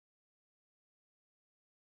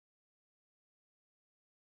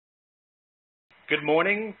Good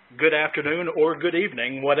morning, good afternoon, or good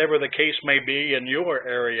evening, whatever the case may be in your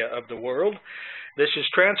area of the world. This is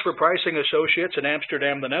Transfer Pricing Associates in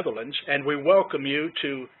Amsterdam, the Netherlands, and we welcome you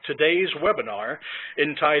to today's webinar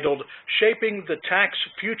entitled Shaping the Tax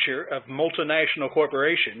Future of Multinational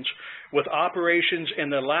Corporations with Operations in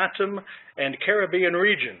the LATAM and Caribbean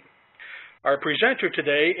region. Our presenter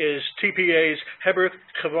today is TPA's Heberth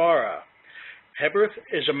Guevara. Heberth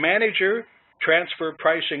is a manager transfer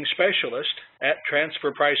pricing specialist at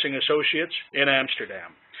Transfer Pricing Associates in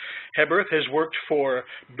Amsterdam. Heberth has worked for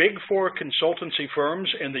Big Four consultancy firms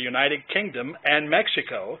in the United Kingdom and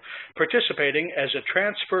Mexico, participating as a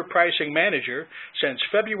transfer pricing manager since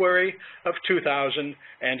February of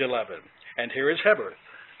 2011. And here is Heberth.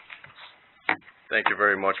 Thank you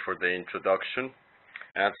very much for the introduction,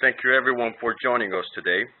 and thank you everyone for joining us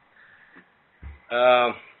today.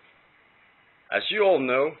 As you all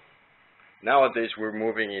know, nowadays we're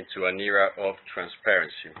moving into an era of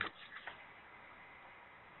transparency.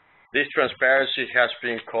 This transparency has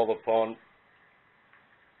been called upon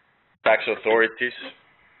tax authorities,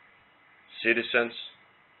 citizens,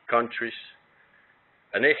 countries,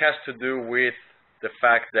 and it has to do with the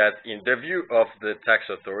fact that in the view of the tax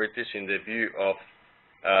authorities, in the view of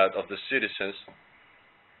the citizens,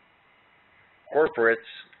 corporates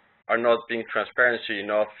are not being transparent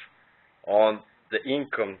enough on the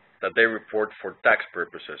income that they report for tax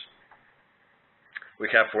purposes. We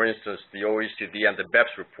have, for instance, the OECD and the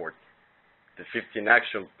BEPS report, the 15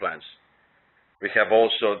 action plans. We have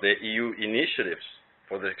also the EU initiatives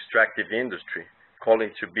for the extractive industry,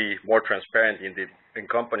 calling to be more transparent in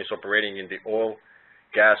companies operating in the oil,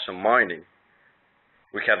 gas, and mining.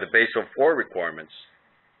 We have the Basel IV requirements.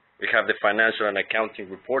 We have the financial and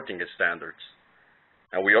accounting reporting standards.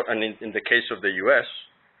 And in the case of the US,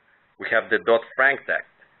 we have the Dodd-Frank Act.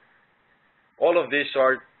 All of these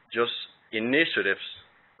are just initiatives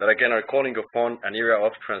that, again, are calling upon an era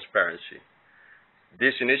of transparency.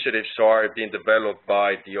 These initiatives are being developed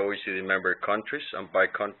by the OECD member countries and by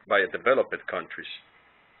developed countries.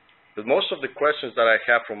 But most of the questions that I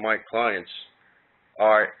have from my clients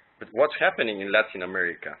are, but what's happening in Latin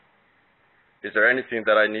America? Is there anything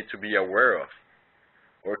that I need to be aware of?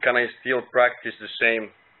 Or can I still practice the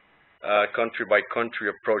same country-by-country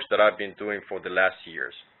approach that I've been doing for the last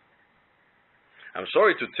years? I'm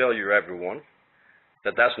sorry to tell you, everyone,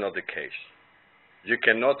 that that's not the case. You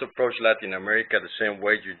cannot approach Latin America the same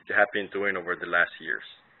way you have been doing over the last years.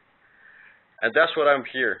 And that's what I'm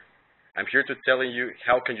here. I'm here to tell you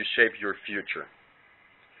how can you shape your future.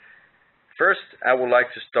 First, I would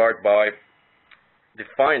like to start by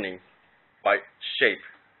defining by shape.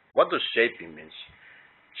 What does shaping mean?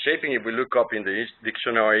 Shaping, if we look up in the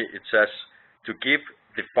dictionary, it says to give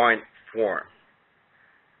defined form.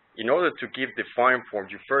 In order to give defined form,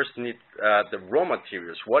 you first need the raw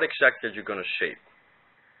materials. What exactly are you going to shape?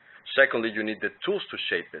 Secondly, you need the tools to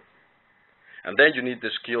shape it. And then you need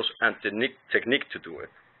the skills and technique to do it.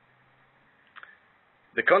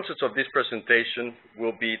 The concept of this presentation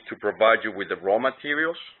will be to provide you with the raw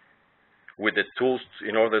materials, with the tools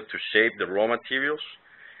in order to shape the raw materials,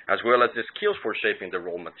 as well as the skills for shaping the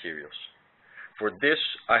raw materials. For this,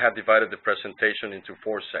 I have divided the presentation into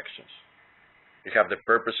 4 sections. We have the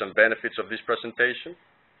purpose and benefits of this presentation.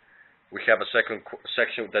 We have a second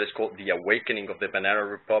section that is called the awakening of the Banana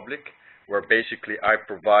Republic, where basically I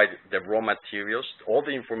provide the raw materials, all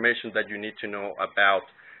the information that you need to know about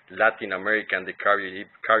Latin America and the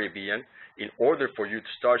Caribbean in order for you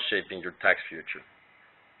to start shaping your tax future.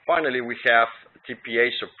 Finally, we have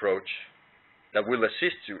TPA's approach that will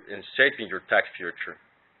assist you in shaping your tax future.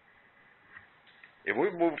 If we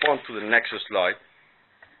move on to the next slide,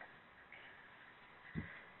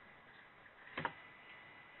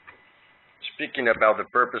 speaking about the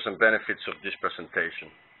purpose and benefits of this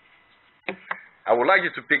presentation, I would like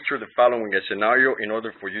you to picture the following scenario in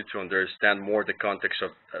order for you to understand more the context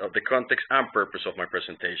and purpose of my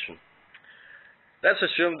presentation. Let's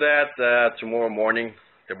assume that tomorrow morning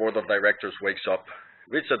the board of directors wakes up,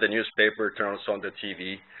 reads the newspaper, turns on the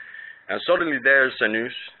TV, and suddenly there's a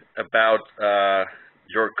news about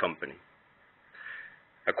your company.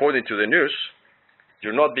 According to the news,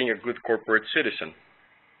 you're not being a good corporate citizen.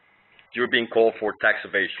 You're being called for tax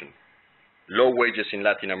evasion, low wages in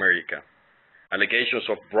Latin America, allegations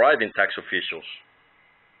of bribing tax officials.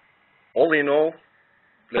 All in all,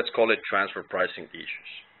 let's call it transfer pricing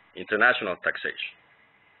issues, international taxation.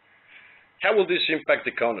 How will this impact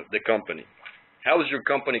the company? How is your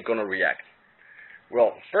company going to react?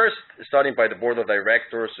 Well, first, starting by the board of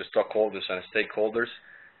directors, the stockholders, and stakeholders,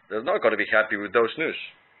 they're not going to be happy with those news.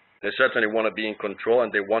 They certainly want to be in control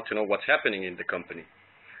and they want to know what's happening in the company.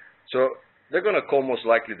 So they're going to call most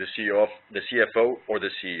likely the CFO or the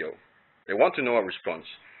CEO. They want to know a response.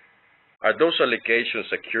 Are those allegations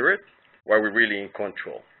accurate, or are we really in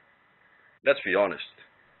control? Let's be honest.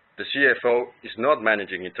 The CFO is not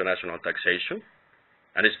managing international taxation,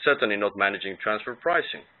 and is certainly not managing transfer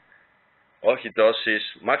pricing. All he does is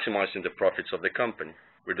maximizing the profits of the company,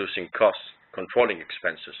 reducing costs, controlling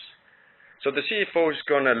expenses. So the CFO is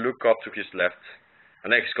going to look up to his left,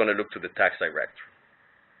 and then he's going to look to the tax director.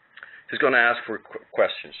 He's going to ask for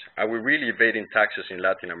questions. Are we really evading taxes in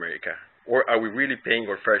Latin America? Or are we really paying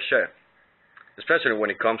our fair share? Especially when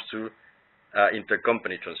it comes to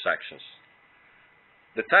intercompany transactions.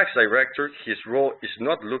 The tax director, his role is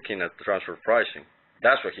not looking at transfer pricing.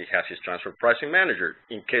 That's why he has his transfer pricing manager,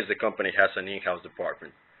 in case the company has an in-house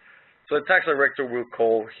department. So the tax director will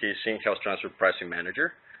call his in-house transfer pricing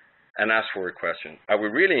manager and ask for a question. Are we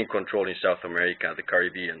really in control in South America and the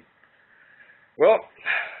Caribbean? Well,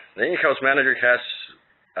 the in-house manager has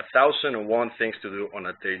 1,001 things to do on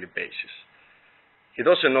a daily basis. He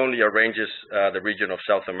doesn't only arranges the region of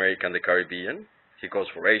South America and the Caribbean. He goes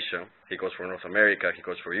for Asia, he goes for North America, he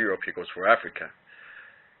goes for Europe, he goes for Africa.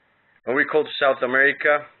 When we call South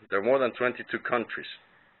America, there are more than 22 countries.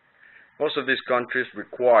 Most of these countries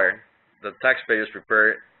require that taxpayers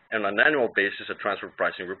prepare on an annual basis a transfer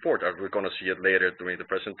pricing report, as we're going to see it later during the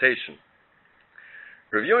presentation.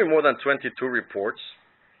 Reviewing more than 22 reports,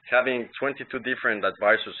 having 22 different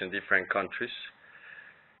advisors in different countries,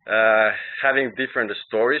 having different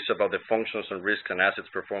stories about the functions and risks and assets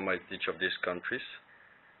performed by each of these countries.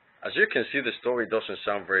 As you can see, the story doesn't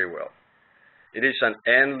sound very well. It is an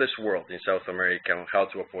endless world in South America on how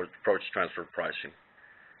to approach transfer pricing.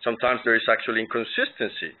 Sometimes there is actually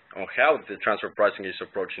inconsistency on how the transfer pricing is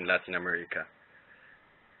approached in Latin America.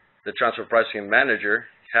 The transfer pricing manager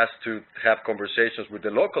has to have conversations with the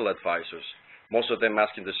local advisors, most of them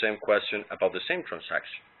asking the same question about the same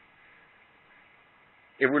transaction.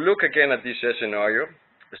 If we look again at this scenario,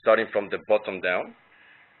 starting from the bottom down,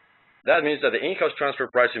 that means that the in-house transfer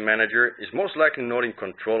pricing manager is most likely not in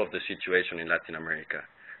control of the situation in Latin America.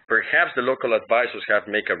 Perhaps the local advisors have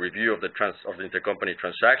made a review of the intercompany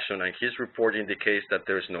transaction, and his report indicates that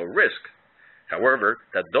there is no risk. However,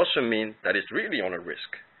 that doesn't mean that it's really on a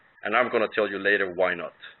risk, and I'm going to tell you later why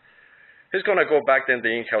not. He's going to go back then, the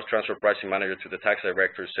in-house transfer pricing manager, to the tax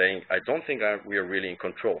director saying, I don't think we are really in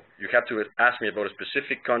control. You have to ask me about a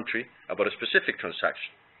specific country, about a specific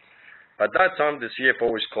transaction. At that time, the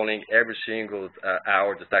CFO is calling every single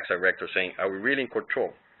hour the tax director saying, are we really in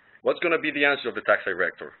control? What's going to be the answer of the tax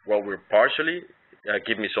director? Well, we're partially.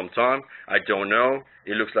 Give me some time. I don't know.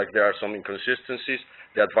 It looks like there are some inconsistencies.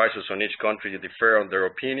 The advisors on each country differ on their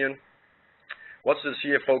opinion. What's the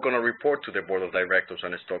CFO going to report to the board of directors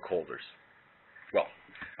and the stockholders? Well,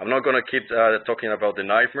 I'm not going to keep talking about the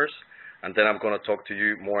nightmares, and then I'm going to talk to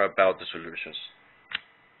you more about the solutions.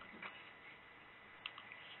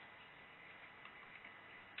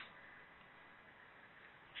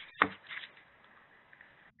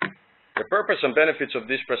 The purpose and benefits of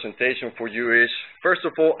this presentation for you is, first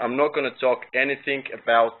of all, I'm not going to talk anything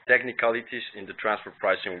about technicalities in the transfer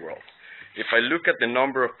pricing world. If I look at the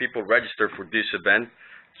number of people registered for this event,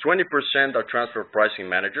 20% are transfer pricing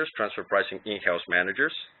managers, transfer pricing in-house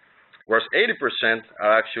managers, whereas 80%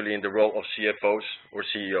 are actually in the role of CFOs or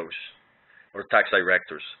CEOs or tax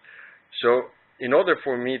directors. So in order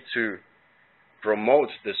for me to promote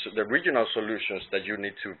the regional solutions that you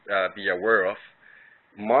need to be aware of,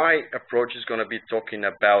 my approach is going to be talking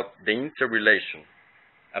about the interrelation,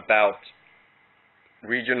 about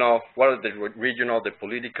what are the regional, the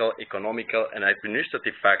political, economical, and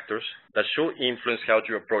administrative factors that should influence how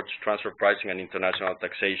you approach transfer pricing and international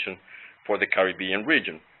taxation for the Caribbean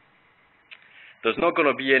region. There's not going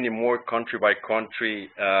to be any more country-by-country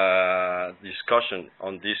discussion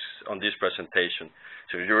on this presentation.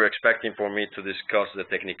 So if you're expecting for me to discuss the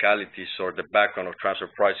technicalities or the background of transfer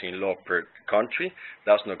pricing law per country,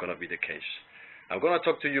 that's not going to be the case. I'm going to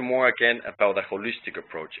talk to you more again about a holistic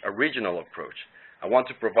approach, a regional approach. I want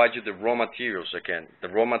to provide you the raw materials again. The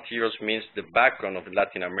raw materials means the background of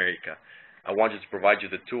Latin America. I want you to provide you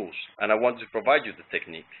the tools, and I want to provide you the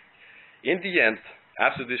technique. In the end,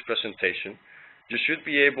 after this presentation, you should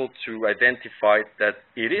be able to identify that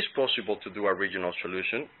it is possible to do a regional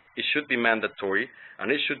solution. It should be mandatory,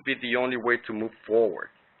 and it should be the only way to move forward.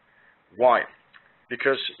 Why?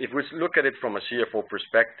 Because if we look at it from a CFO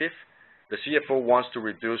perspective, the CFO wants to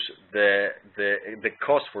reduce the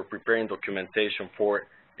cost for preparing documentation for,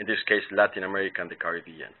 in this case, Latin America and the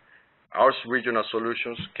Caribbean. Our regional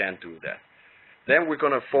solutions can't do that. Then we're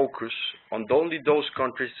going to focus on only those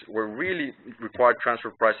countries where really require transfer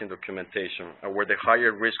pricing documentation and where the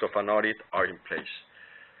higher risk of an audit are in place.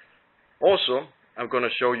 Also, I'm going to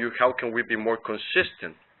show you how can we be more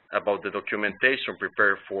consistent about the documentation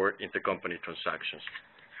prepared for intercompany transactions,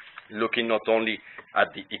 looking not only at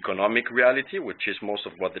the economic reality, which is most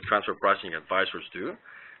of what the transfer pricing advisors do,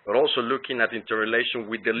 but also looking at interrelation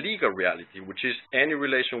with the legal reality, which is any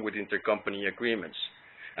relation with intercompany agreements.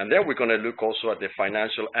 And then we're going to look also at the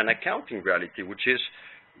financial and accounting reality, which is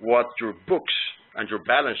what your books and your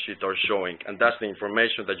balance sheet are showing, and that's the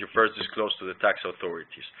information that you first disclose to the tax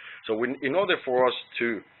authorities. So in order for us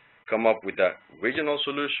to come up with a regional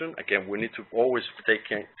solution, again, we need to always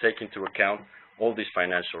take into account all these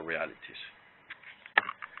financial realities.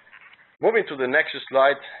 Moving to the next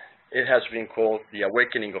slide, it has been called the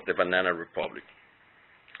awakening of the banana republic.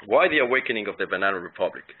 Why the awakening of the banana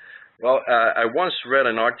republic? Well, I once read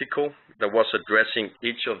an article that was addressing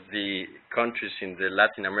each of the countries in the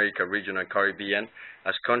Latin America region and Caribbean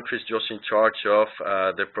as countries just in charge of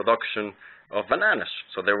the production of bananas.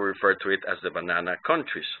 So they were referred to it as the banana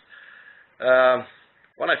countries.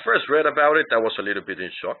 When I first read about it, I was a little bit in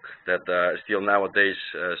shock that still nowadays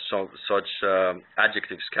such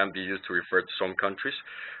adjectives can be used to refer to some countries,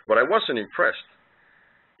 but I wasn't impressed.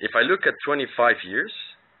 If I look at 25 years,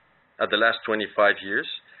 at the last 25 years,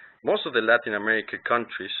 most of the Latin American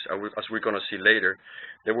countries, as we're going to see later,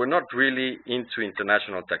 they were not really into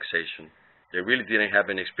international taxation. They really didn't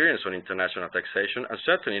have any experience on international taxation, and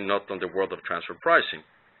certainly not on the world of transfer pricing.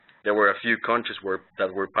 There were a few countries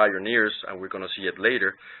that were pioneers, and we're going to see it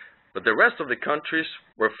later, but the rest of the countries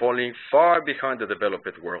were falling far behind the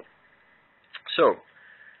developed world. So,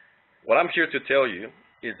 what I'm here to tell you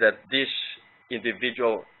is that these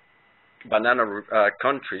individual banana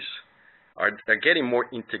countries are getting more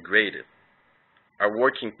integrated, are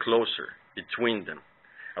working closer between them,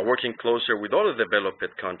 are working closer with all the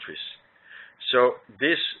developed countries. So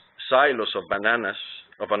these silos of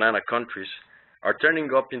banana countries are turning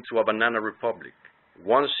up into a banana republic,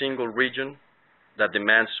 one single region that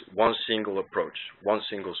demands one single approach, one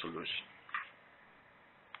single solution.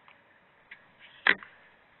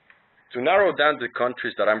 To narrow down the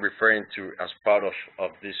countries that I'm referring to as part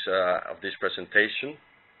of this presentation,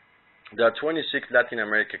 there are 26 Latin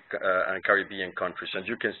American and Caribbean countries, and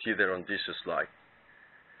you can see there on this slide.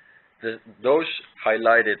 Those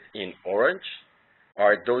highlighted in orange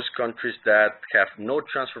are those countries that have no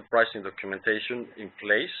transfer pricing documentation in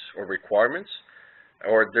place or requirements,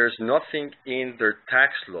 or there's nothing in their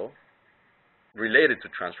tax law related to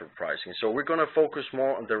transfer pricing. So we're going to focus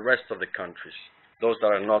more on the rest of the countries, those that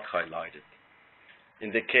are not highlighted.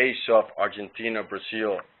 In the case of Argentina,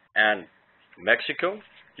 Brazil, and Mexico,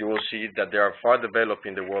 you will see that they are far developed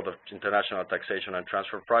in the world of international taxation and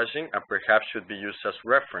transfer pricing, and perhaps should be used as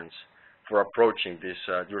reference for approaching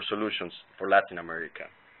your solutions for Latin America.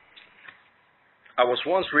 I was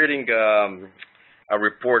once reading a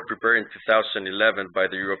report prepared in 2011 by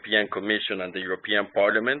the European Commission and the European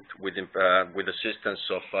Parliament with assistance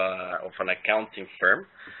of an accounting firm,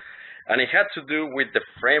 and it had to do with the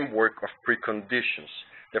framework of preconditions.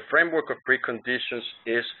 The framework of preconditions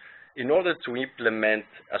is, in order to implement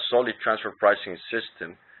a solid transfer pricing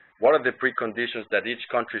system, what are the preconditions that each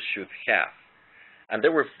country should have? And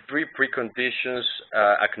there were three preconditions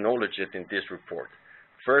acknowledged in this report.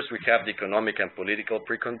 First, we have the economic and political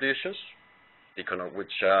preconditions,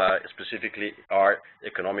 which specifically are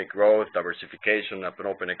economic growth, diversification, and an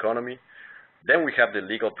open economy. Then we have the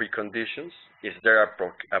legal preconditions. Is there a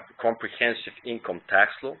comprehensive income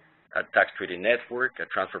tax law, a tax treaty network, a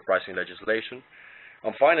transfer pricing legislation?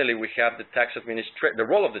 And finally, we have the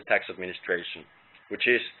role of the tax administration, which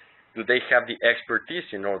is, do they have the expertise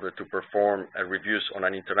in order to perform reviews on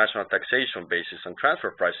an international taxation basis and transfer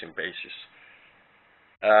pricing basis?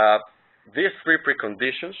 These three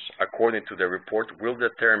preconditions, according to the report, will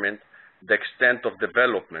determine the extent of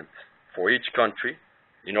development for each country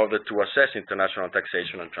in order to assess international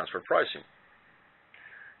taxation and transfer pricing.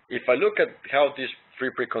 If I look at how these three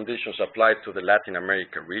preconditions apply to the Latin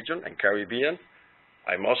America region and Caribbean,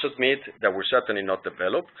 I must admit that we're certainly not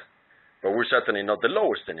developed, but we're certainly not the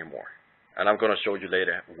lowest anymore. And I'm going to show you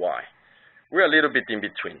later why. We're a little bit in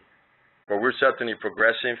between, but we're certainly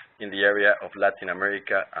progressive in the area of Latin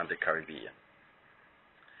America and the Caribbean.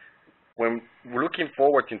 When we're looking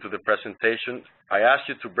forward into the presentation, I ask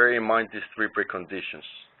you to bear in mind these three preconditions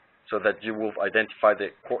so that you will identify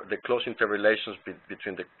the close interrelations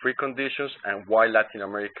between the preconditions and why Latin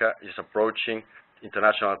America is approaching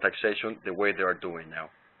international taxation the way they are doing now.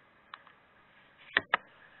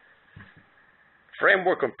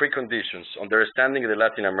 Framework of preconditions, understanding the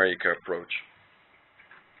Latin America approach.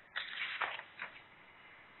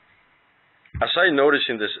 As I noticed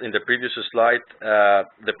in the previous slide,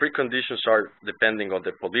 the preconditions are depending on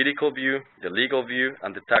the political view, the legal view,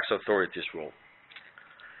 and the tax authorities' role.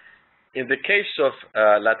 In the case of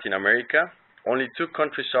Latin America, only 2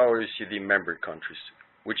 countries are OECD member countries,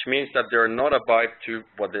 which means that they are not abide to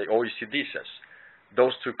what the OECD says.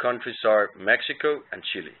 Those 2 countries are Mexico and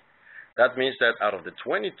Chile. That means that out of the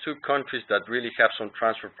 22 countries that really have some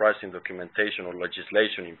transfer pricing documentation or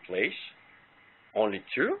legislation in place, only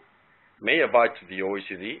 2 may abide to the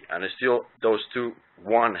OECD, and still those 2,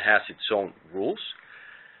 one has its own rules.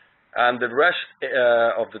 And the rest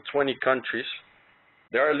of the 20 countries,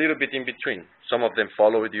 they are a little bit in between. Some of them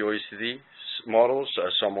follow the OECD models,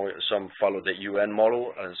 some follow the UN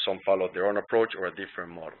model, and some follow their own approach or a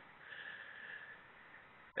different model.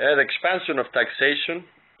 The expansion of taxation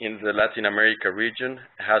in the Latin America region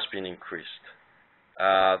has been increased.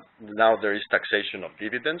 Now there is taxation of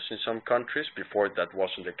dividends in some countries. Before that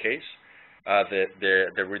wasn't the case.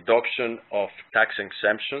 The reduction of tax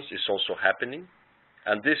exemptions is also happening.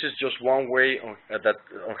 And this is just one way on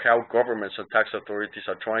how governments and tax authorities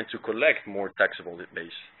are trying to collect more taxable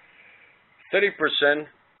base. 30%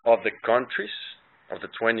 of the countries, of the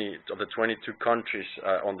 22 countries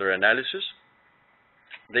under analysis,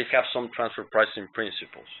 they have some transfer pricing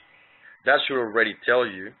principles. That should already tell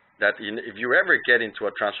you that if you ever get into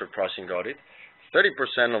a transfer pricing audit,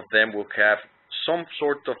 30% of them will have some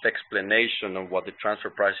sort of explanation on what the transfer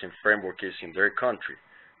pricing framework is in their country.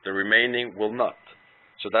 The remaining will not.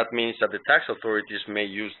 So that means that the tax authorities may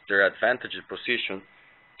use their advantageous position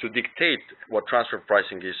to dictate what transfer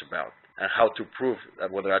pricing is about and how to prove that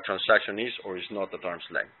whether a transaction is or is not at arm's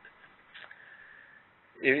length.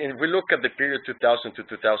 If we look at the period 2000 to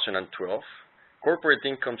 2012, corporate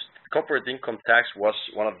income tax was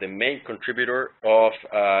one of the main contributors of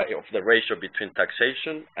the ratio between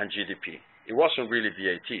taxation and GDP. It wasn't really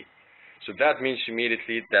VAT. So that means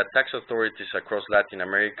immediately that tax authorities across Latin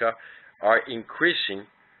America are increasing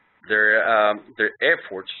their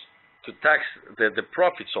efforts to tax the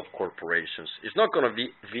profits of corporations. It's not going to be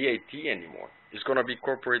VAT anymore. It's going to be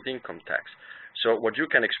corporate income tax. So what you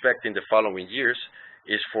can expect in the following years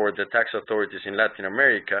is for the tax authorities in Latin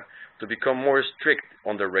America to become more strict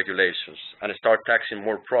on their regulations and start taxing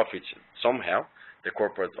more profits somehow the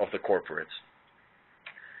corporates.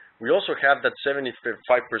 We also have that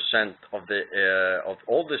 75% of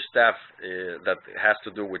all the staff that has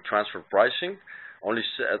to do with transfer pricing, only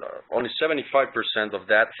 75% of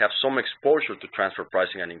that have some exposure to transfer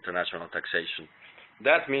pricing and international taxation.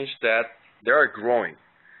 That means that they are growing.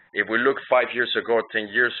 If we look 5 years ago, 10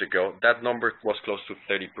 years ago, that number was close to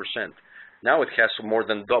 30%. Now it has more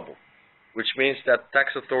than double, which means that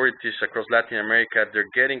tax authorities across Latin America,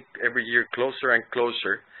 they're getting every year closer and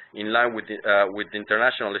closer in line with the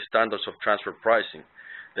international standards of transfer pricing.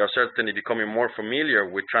 They are certainly becoming more familiar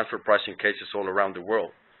with transfer pricing cases all around the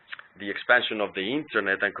world. The expansion of the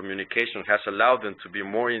internet and communication has allowed them to be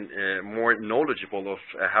more knowledgeable of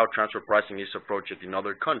how transfer pricing is approached in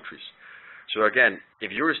other countries. So again,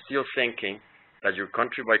 if you're still thinking that your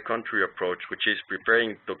country-by-country approach, which is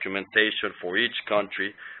preparing documentation for each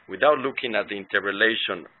country without looking at the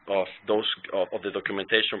interrelation of the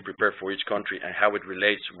documentation prepared for each country and how it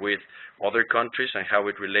relates with other countries and how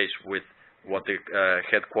it relates with what the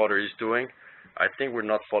headquarters is doing, I think we're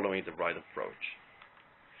not following the right approach.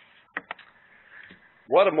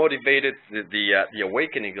 What motivated the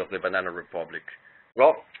awakening of the Banana Republic?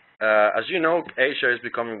 Well, as you know, Asia is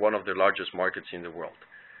becoming one of the largest markets in the world.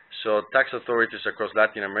 So tax authorities across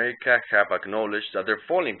Latin America have acknowledged that they're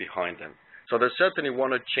falling behind them. So they certainly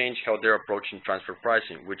want to change how they're approaching transfer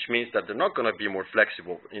pricing, which means that they're not going to be more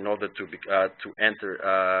flexible in order to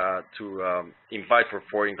invite for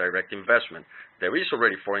foreign direct investment. There is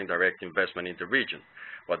already foreign direct investment in the region.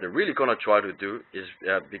 What they're really going to try to do is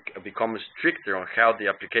become stricter on how the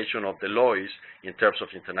application of the law is in terms of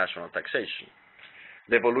international taxation.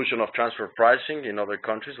 The evolution of transfer pricing in other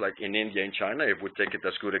countries, like in India and China, if we take it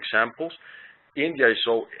as good examples, India is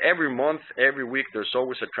every month, every week, there's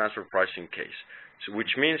always a transfer pricing case, so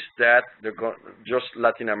which means that just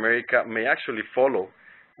Latin America may actually follow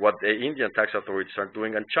what the Indian tax authorities are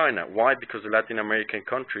doing in China. Why? Because the Latin American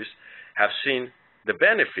countries have seen the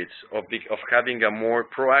benefits of having a more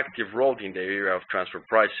proactive role in the area of transfer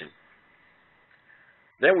pricing.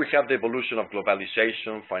 Then we have the evolution of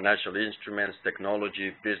globalization, financial instruments,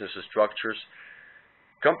 technology, business structures.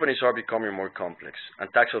 Companies are becoming more complex, and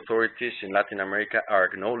tax authorities in Latin America are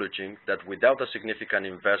acknowledging that without a significant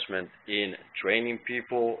investment in training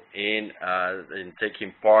people, in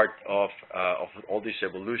taking part of all this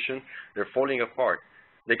evolution, they're falling apart.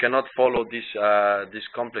 They cannot follow this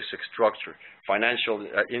complex structure. Financial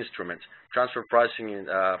instruments, transfer pricing in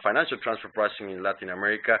financial transfer pricing in Latin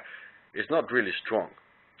America is not really strong.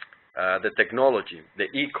 The technology, the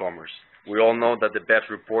e-commerce. We all know that the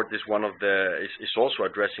BEPS report is one of is also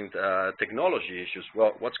addressing technology issues.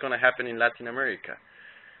 Well, what's going to happen in Latin America?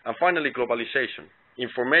 And finally, globalization.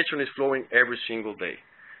 Information is flowing every single day.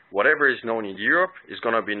 Whatever is known in Europe is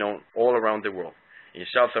going to be known all around the world. In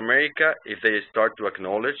South America, if they start to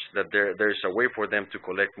acknowledge that there is a way for them to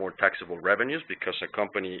collect more taxable revenues because a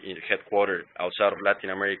company headquartered outside of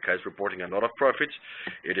Latin America is reporting a lot of profits,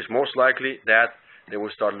 it is most likely that they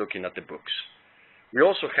will start looking at the books. We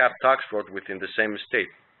also have tax fraud within the same state.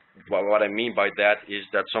 Well, what I mean by that is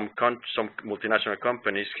that some multinational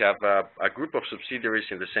companies have a group of subsidiaries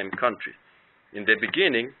in the same country. In the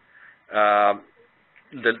beginning,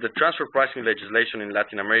 the transfer pricing legislation in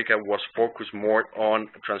Latin America was focused more on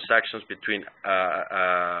transactions between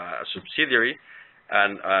a subsidiary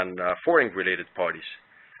and foreign related parties.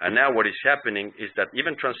 And now what is happening is that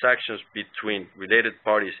even transactions between related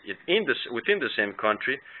parties within the same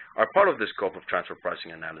country are part of the scope of transfer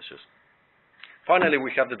pricing analysis. Finally,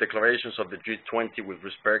 we have the declarations of the G20 with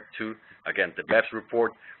respect to, again, the BEPS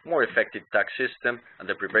report, more effective tax system, and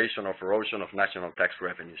the prevention of erosion of national tax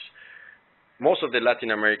revenues. Most of the Latin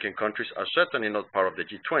American countries are certainly not part of the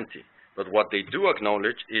G20, but what they do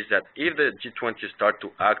acknowledge is that if the G20 start to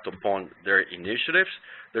act upon their initiatives,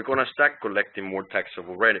 they're going to start collecting more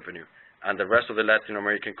taxable revenue, and the rest of the Latin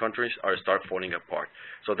American countries start falling apart.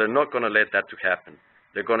 So they're not going to let that to happen.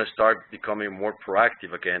 They're going to start becoming more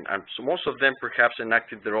proactive again, and so most of them perhaps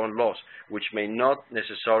enacted their own laws, which may not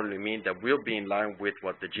necessarily mean that we'll be in line with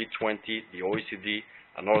what the G20, the OECD,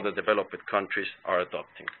 and all the developed countries are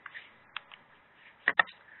adopting.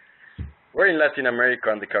 Where in Latin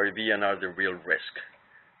America and the Caribbean are the real risk?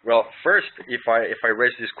 Well, first, if I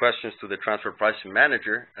raise these questions to the transfer pricing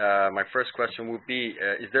manager, my first question would be,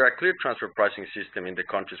 is there a clear transfer pricing system in the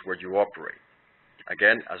countries where you operate?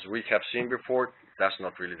 Again, as we have seen before, that's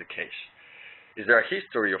not really the case. Is there a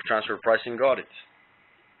history of transfer pricing audits?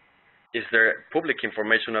 Is there public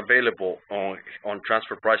information available on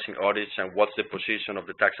transfer pricing audits, and what's the position of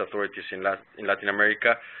the tax authorities in Latin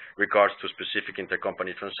America regards to specific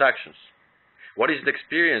intercompany transactions? What is the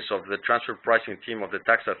experience of the transfer pricing team of the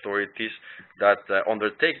tax authorities that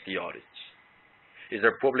undertake the audits? Is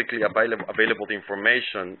there publicly available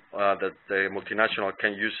information that the multinational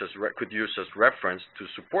could use as reference to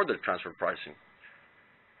support the transfer pricing?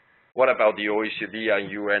 What about the OECD and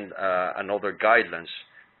UN and other guidelines?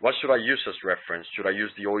 What should I use as reference? Should I use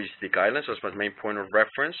the OECD guidelines as my main point of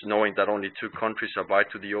reference, knowing that only 2 countries abide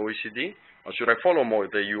to the OECD? Or should I follow more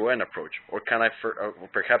the UN approach? Or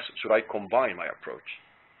perhaps should I combine my approach?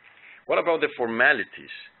 What about the formalities?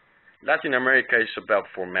 Latin America is about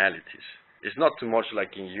formalities. It's not too much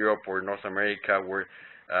like in Europe or North America, where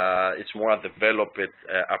it's more a developed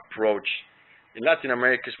approach. In Latin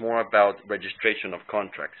America, it's more about registration of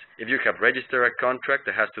contracts. If you have registered a contract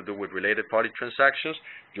that has to do with related party transactions,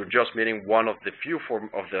 you're just meeting one of the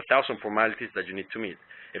 1,000 formalities that you need to meet.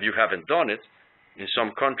 If you haven't done it, in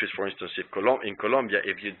some countries, for instance, in Colombia,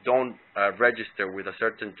 if you don't register with a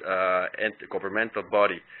certain governmental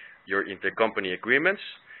body your intercompany agreements,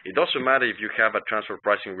 it doesn't matter if you have a transfer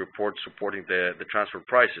pricing report supporting the transfer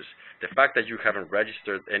prices. The fact that you haven't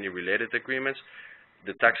registered any related agreements,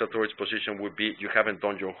 the tax authority's position would be you haven't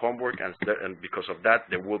done your homework, and because of that,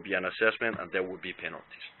 there will be an assessment and there will be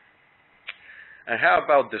penalties. And how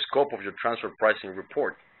about the scope of your transfer pricing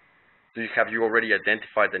report? Have you already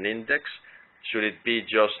identified an index? Should it be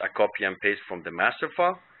just a copy and paste from the master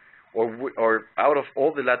file? Or out of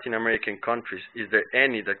all the Latin American countries, is there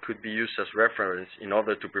any that could be used as reference in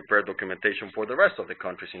order to prepare documentation for the rest of the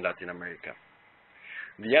countries in Latin America?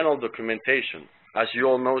 The annual documentation. As you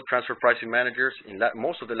all know, transfer pricing managers in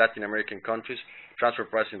most of the Latin American countries, transfer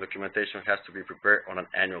pricing documentation has to be prepared on an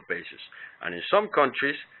annual basis. And in some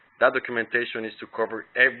countries, that documentation is to cover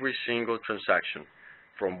every single transaction,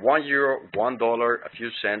 from €1, $1, a few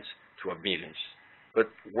cents, to millions. But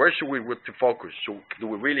where should we focus? Do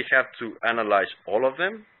we really have to analyze all of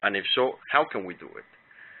them? And if so, how can we do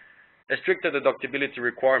it? Stricter deductibility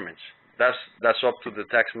requirements. That's up to the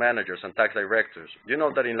tax managers and tax directors. You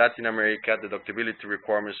know that in Latin America, deductibility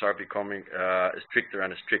requirements are becoming stricter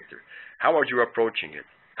and stricter. How are you approaching it?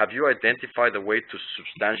 Have you identified a way to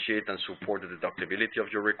substantiate and support the deductibility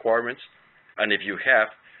of your requirements? And if you have,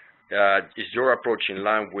 is your approach in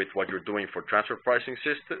line with what you're doing for transfer pricing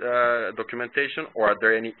system, documentation, or are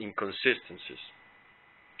there any inconsistencies?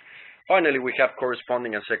 Finally, we have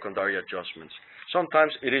corresponding and secondary adjustments.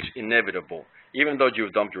 Sometimes it is inevitable. Even though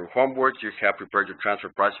you've done your homework, you have prepared your transfer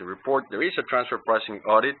pricing report, there is a transfer pricing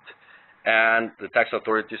audit, and the tax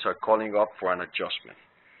authorities are calling up for an adjustment.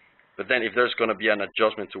 But then if there's going to be an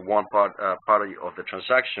adjustment to one party of the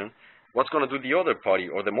transaction, what's going to do the other party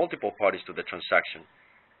or the multiple parties to the transaction?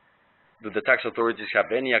 Do the tax authorities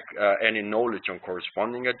have any knowledge on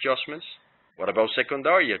corresponding adjustments? What about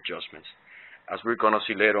secondary adjustments? As we're going to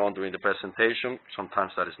see later on during the presentation,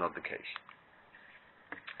 sometimes that is not the case.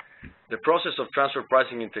 The process of transfer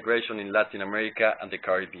pricing integration in Latin America and the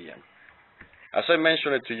Caribbean. As I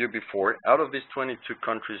mentioned it to you before, out of these 22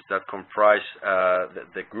 countries that comprise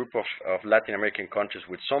the group of Latin American countries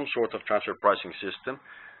with some sort of transfer pricing system,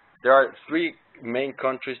 there are 3 main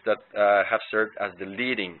countries that have served as the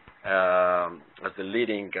leading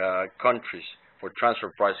countries for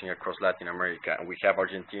transfer pricing across Latin America, and we have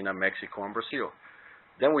Argentina, Mexico, and Brazil.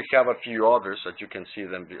 Then we have a few others that you can see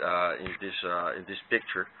them in this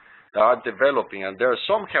picture that are developing, and they're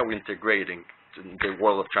somehow integrating the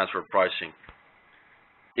world of transfer pricing.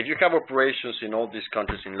 If you have operations in all these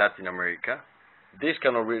countries in Latin America, this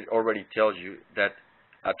can already tell you that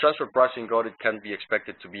a transfer pricing audit can be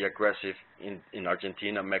expected to be aggressive in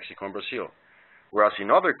Argentina, Mexico, and Brazil. Whereas in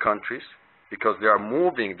other countries, because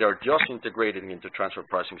they're just integrating into transfer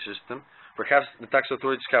pricing system, perhaps the tax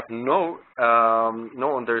authorities have no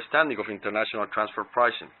understanding of international transfer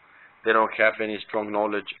pricing. They don't have any strong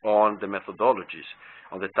knowledge on the methodologies,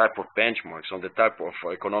 on the type of benchmarks, on the type of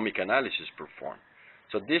economic analysis performed.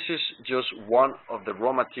 So this is just one of the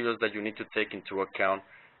raw materials that you need to take into account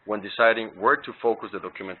when deciding where to focus the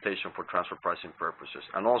documentation for transfer pricing purposes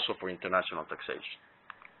and also for international taxation.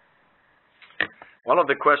 One of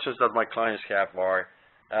the questions that my clients have are,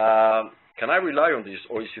 can I rely on these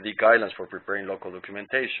OECD guidelines for preparing local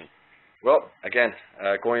documentation? Well, again,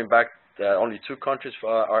 going back, only 2 countries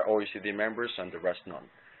are OECD members and the rest none.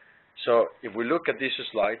 So if we look at this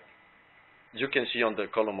slide, you can see on the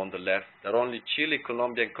column on the left that only Chile,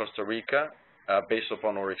 Colombia, and Costa Rica, based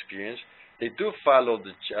upon our experience, they do follow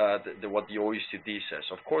what the OECD says.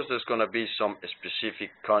 Of course, there's going to be some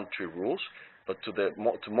specific country rules, but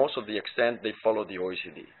to most of the extent, they follow the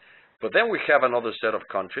OECD. But then we have another set of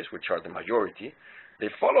countries, which are the majority. They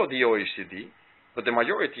follow the OECD, but the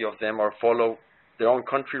majority of them follow their own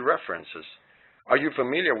country references. Are you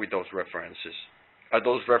familiar with those references? Are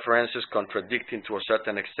those references contradicting to a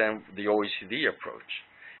certain extent the OECD approach?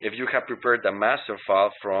 If you have prepared a master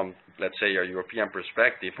file from, let's say, a European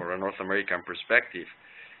perspective or a North American perspective,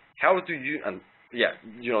 how do you,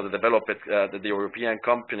 the European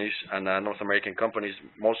companies and North American companies,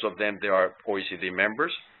 most of them, they are OECD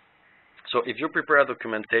members. So if you prepare a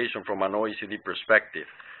documentation from an OECD perspective,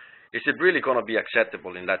 is it really going to be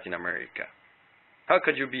acceptable in Latin America? How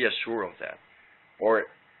could you be assured of that? Or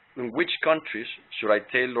in which countries should I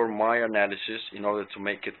tailor my analysis in order to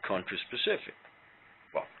make it country specific?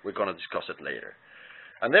 Well, we're going to discuss it later.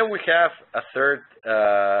 And then we have a third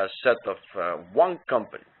set of one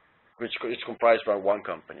company, which is comprised by one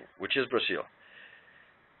company, which is Brazil.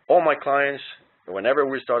 All my clients, whenever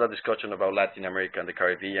we start a discussion about Latin America and the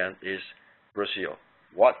Caribbean, is Brazil.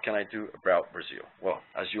 What can I do about Brazil? Well,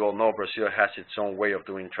 as you all know, Brazil has its own way of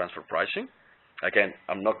doing transfer pricing. Again,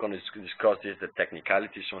 I'm not going to discuss the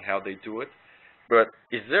technicalities on how they do it, but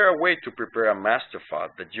is there a way to prepare a master file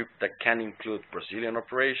that can include Brazilian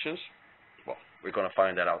operations? Well, we're going to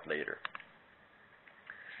find that out later.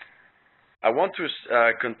 I want to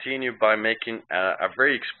continue by making a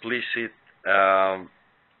very explicit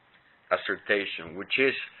assertion, which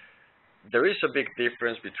is there is a big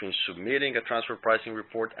difference between submitting a transfer pricing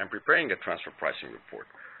report and preparing a transfer pricing report.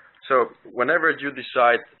 So whenever you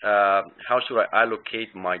decide how should I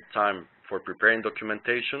allocate my time for preparing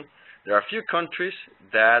documentation, there are a few countries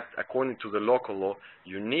that, according to the local law,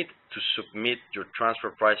 you need to submit your transfer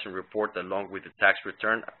pricing report along with the tax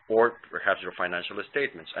return or perhaps your financial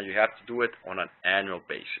statements, and you have to do it on an annual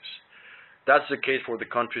basis. That's the case for the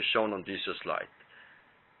countries shown on this slide,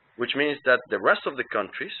 which means that the rest of the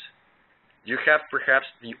countries, you have perhaps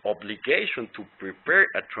the obligation to prepare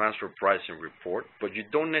a transfer pricing report, but you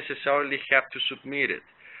don't necessarily have to submit it.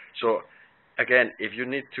 So again, if you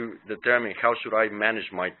need to determine how should I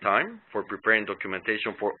manage my time for preparing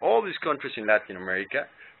documentation for all these countries in Latin America,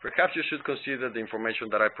 perhaps you should consider the information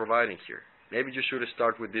that I'm providing here. Maybe you should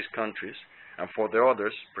start with these countries, and for the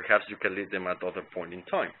others, perhaps you can leave them at other point in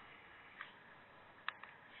time.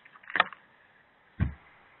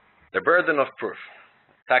 The burden of proof.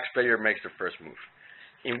 Taxpayer makes the first move.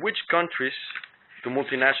 In which countries do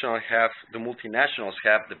multinationals have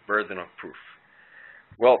the burden of proof?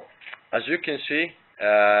 Well, as you can see,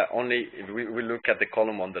 only if we look at the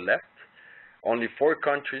column on the left, only 4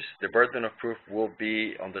 countries, the burden of proof will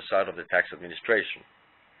be on the side of the tax administration.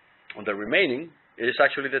 On the remaining, it is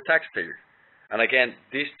actually the taxpayer. And again,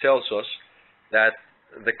 this tells us that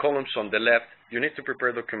the columns on the left, you need to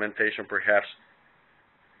prepare documentation perhaps,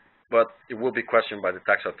 but it will be questioned by the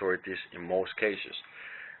tax authorities in most cases.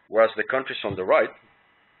 Whereas the countries on the right,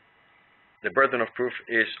 the burden of proof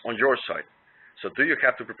is on your side. So do you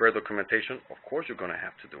have to prepare documentation? Of course you're going to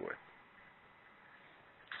have to do it.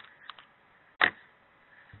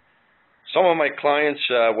 Some of my clients,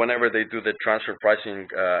 whenever they do the transfer pricing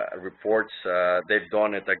reports, they've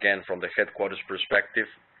done it again from the headquarters perspective.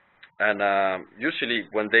 And usually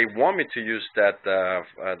when they want me to use that,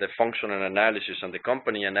 the functional analysis and the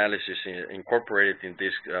company analysis incorporated in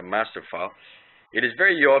this master file, it is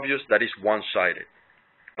very obvious that it's one-sided.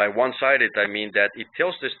 By one-sided, I mean that it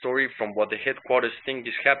tells the story from what the headquarters think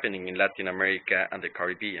is happening in Latin America and the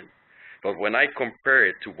Caribbean. But when I compare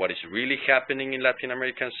it to what is really happening in Latin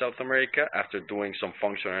America and South America, after doing some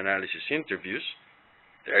functional analysis interviews,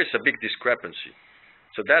 there is a big discrepancy.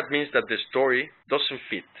 So that means that the story doesn't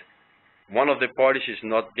fit. One of the parties is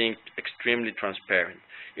not being extremely transparent.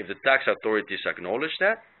 If the tax authorities acknowledge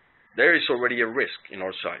that, there is already a risk in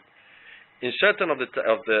our side. In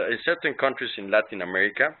certain countries in Latin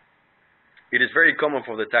America, it is very common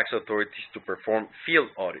for the tax authorities to perform field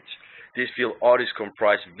audits. These field audits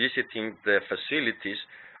comprise visiting the facilities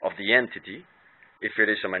of the entity. If it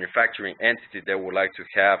is a manufacturing entity, they would like to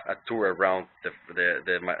have a tour around the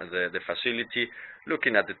facility,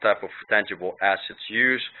 looking at the type of tangible assets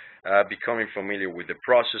used, becoming familiar with the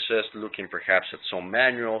processes, looking perhaps at some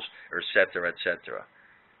manuals, etc., etc.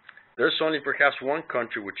 There's only perhaps one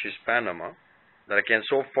country, which is Panama, that again,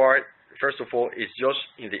 so far, first of all, is just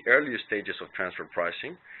in the earlier stages of transfer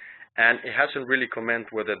pricing, and it hasn't really commented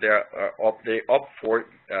whether they are up for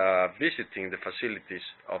visiting the facilities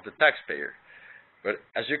of the taxpayer. But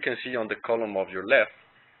as you can see on the column of your left,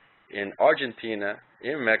 in Argentina,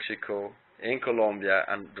 in Mexico, in Colombia,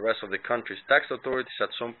 and the rest of the countries, tax authorities at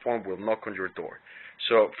some point will knock on your door.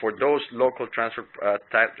 So for those local transfer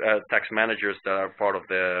tax managers that are part of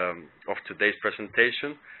today's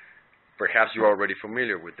presentation, perhaps you're already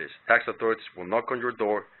familiar with this. Tax authorities will knock on your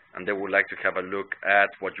door, and they would like to have a look at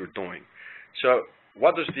what you're doing. So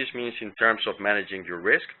what does this mean in terms of managing your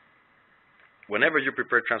risk? Whenever you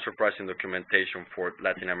prepare transfer pricing documentation for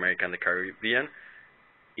Latin America and the Caribbean,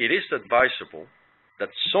 it is advisable that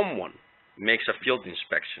someone makes a field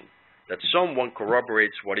inspection, that someone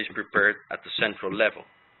corroborates what is prepared at the central level,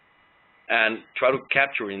 and try to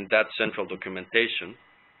capture in that central documentation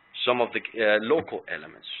some of the local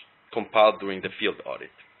elements compiled during the field audit.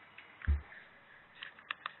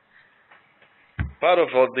 Part of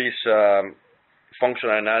all this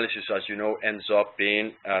functional analysis, as you know, ends up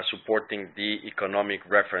being supporting the economic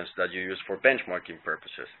reference that you use for benchmarking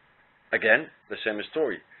purposes. Again, the same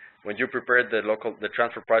story. When you prepare the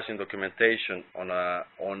transfer pricing documentation on a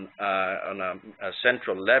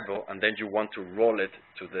central level, and then you want to roll it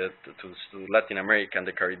to Latin America and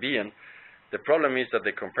the Caribbean, the problem is that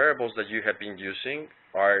the comparables that you have been using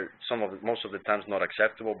are most of the times not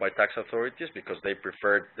acceptable by tax authorities, because they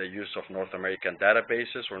prefer the use of North American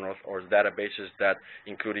databases or databases that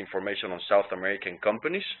include information on South American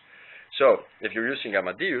companies. So if you're using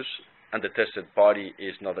Amadeus and the tested party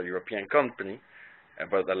is not a European company,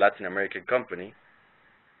 but a Latin American company,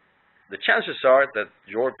 the chances are that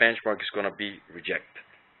your benchmark is going to be rejected.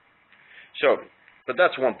 So, but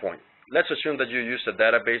that's one point. Let's assume that you use a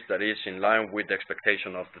database that is in line with the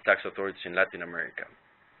expectation of the tax authorities in Latin America.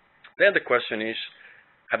 Then the question is,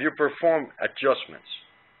 have you performed adjustments?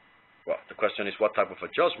 Well, the question is, what type of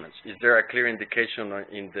adjustments? Is there a clear indication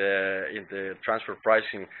in the transfer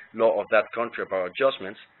pricing law of that country about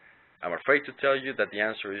adjustments? I'm afraid to tell you that the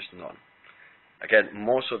answer is none. Again,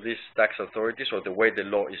 most of these tax authorities, or the way the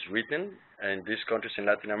law is written in these countries in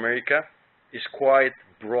Latin America, is quite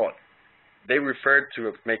broad. They refer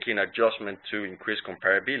to making adjustment to increase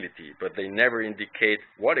comparability, but they never indicate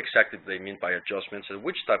what exactly they mean by adjustments and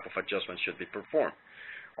which type of adjustments should be performed.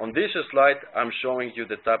 On this slide, I'm showing you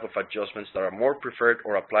the type of adjustments that are more preferred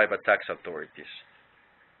or applied by tax authorities.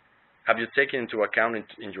 Have you taken into account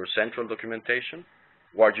in your central documentation?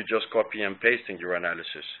 Or are you just copy and pasting your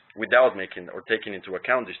analysis without making or taking into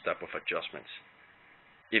account this type of adjustments?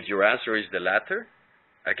 If your answer is the latter,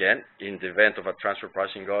 again, in the event of a transfer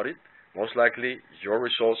pricing audit, most likely your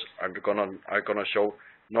results are gonna show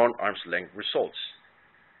non-arm's length results.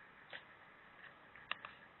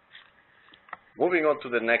 Moving on to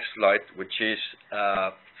the next slide, which is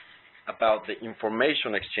about the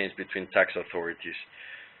information exchange between tax authorities.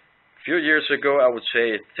 few years ago, I would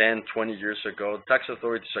say 10, 20 years ago, tax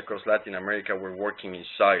authorities across Latin America were working in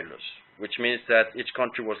silos, which means that each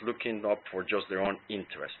country was looking up for just their own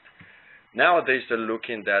interest. Nowadays, they're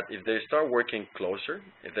looking that if they start working closer,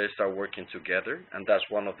 if they start working together, and that's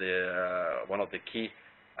one of the key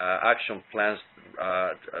action plans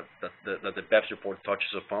that the BEPS report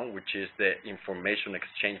touches upon, which is the information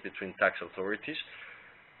exchange between tax authorities.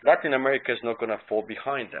 Latin America is not going to fall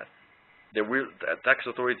behind that. The tax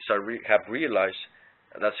authorities have realized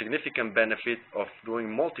the significant benefit of doing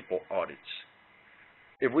multiple audits.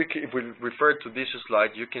 If we refer to this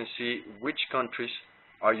slide, you can see which countries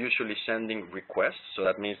are usually sending requests, so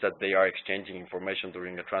that means that they are exchanging information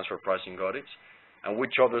during the transfer pricing audits, and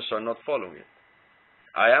which others are not following it.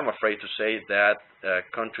 I am afraid to say that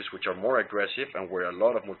countries which are more aggressive and where a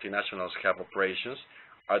lot of multinationals have operations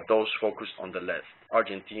are those focused on the left: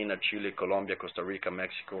 Argentina, Chile, Colombia, Costa Rica,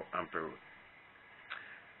 Mexico, and Peru.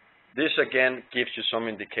 This again gives you some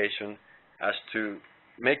indication as to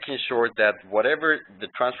making sure that whatever the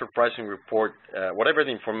transfer pricing report, whatever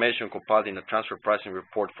the information compiled in the transfer pricing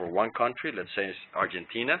report for one country, let's say it's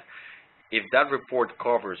Argentina, if that report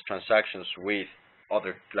covers transactions with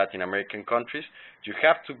other Latin American countries, you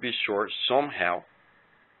have to be sure somehow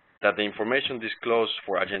that the information disclosed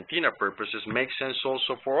for Argentina purposes makes sense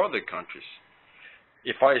also for other countries.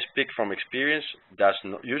 If I speak from experience, that's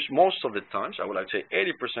not most of the times, I would like to say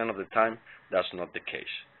 80% of the time, that's not the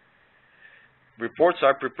case. Reports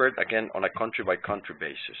are prepared, again, on a country-by-country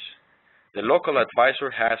basis. The local advisor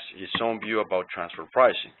has his own view about transfer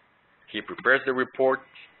pricing. He prepares the report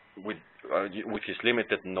with his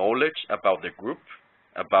limited knowledge about the group,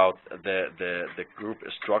 about the group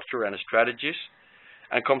structure and strategies,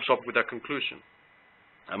 and comes up with a conclusion.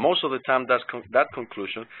 And most of the time, that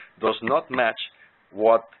conclusion does not match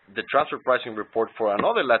what the transfer pricing report for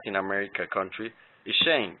another Latin America country is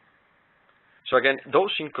saying. So again,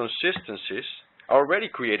 those inconsistencies are already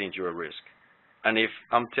creating you a risk. And if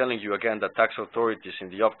I'm telling you again that tax authorities in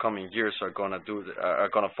the upcoming years are going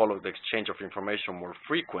to follow the exchange of information more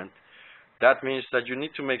frequent, that means that you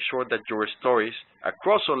need to make sure that your stories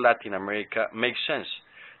across all Latin America make sense.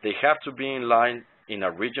 They have to be in line in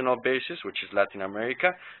a regional basis, which is Latin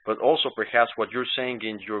America, but also perhaps what you're saying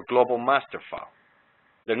in your global master file.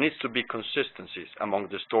 There needs to be consistencies among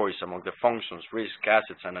the stories, among the functions, risk,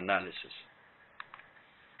 assets, and analysis.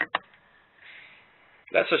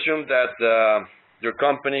 Let's assume that your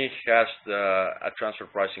company has a transfer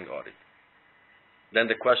pricing audit. Then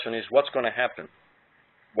the question is, what's going to happen?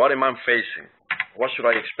 What am I facing? What should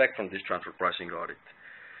I expect from this transfer pricing audit?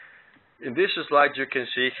 In this slide, you can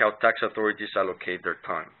see how tax authorities allocate their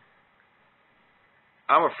time.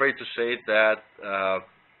 I'm afraid to say that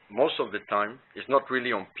most of the time, it's not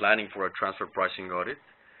really on planning for a transfer pricing audit.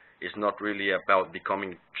 It's not really about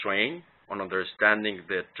becoming trained on understanding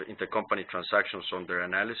the intercompany transactions on their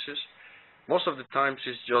analysis. Most of the times,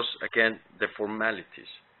 it's just, again, the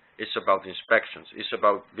formalities. It's about inspections. It's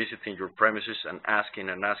about visiting your premises and asking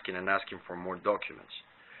and asking and asking for more documents.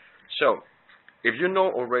 So, if you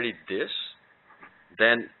know already this,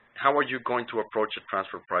 then how are you going to approach a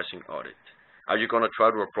transfer pricing audit? Are you going to try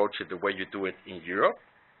to approach it the way you do it in Europe,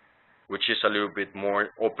 which is a little bit more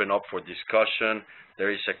open up for discussion?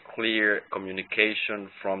 There is a clear communication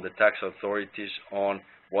from the tax authorities on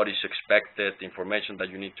what is expected, information that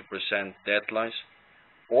you need to present, deadlines.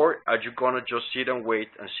 Or are you going to just sit and wait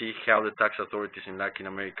and see how the tax authorities in Latin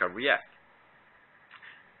America react?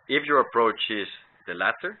 If your approach is the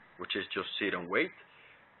latter, which is just sit and wait,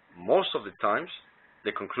 most of the times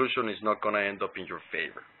the conclusion is not going to end up in your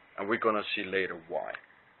favor. And we're going to see later why.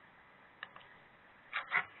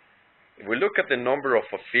 If we look at the number of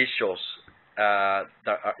officials that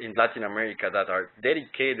are in Latin America that are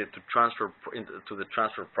dedicated to the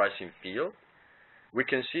transfer pricing field, we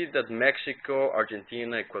can see that Mexico,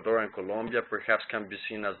 Argentina, Ecuador, and Colombia perhaps can be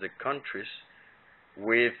seen as the countries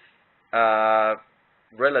with a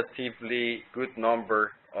relatively good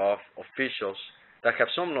number of officials that have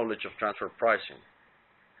some knowledge of transfer pricing.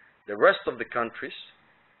 The rest of the countries,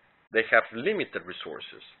 they have limited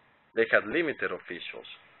resources. They have limited officials.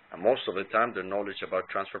 And most of the time, their knowledge about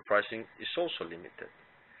transfer pricing is also limited.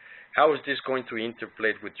 How is this going to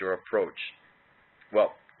interplay with your approach?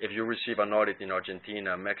 Well, if you receive an audit in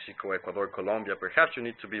Argentina, Mexico, Ecuador, Colombia, perhaps you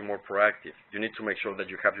need to be more proactive. You need to make sure that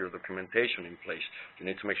you have your documentation in place. You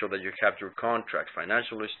need to make sure that you have your contracts,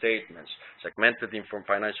 financial statements, segmented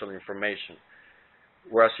financial information.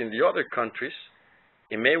 Whereas in the other countries,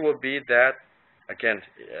 it may well be that, again,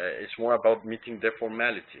 it's more about meeting the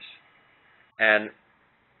formalities. And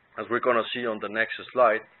as we're going to see on the next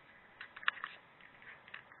slide,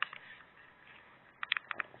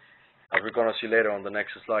 as we're going to see later on the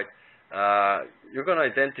next slide, you're going to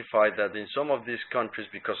identify that in some of these countries,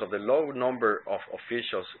 because of the low number of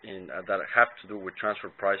officials that have to do with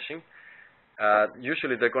transfer pricing,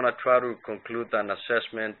 usually they're going to try to conclude an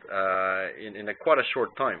assessment in quite a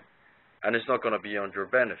short time, and it's not going to be on your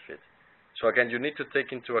benefit. So again, you need to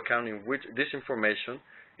take into account this information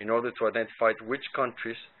in order to identify which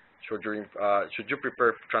countries should you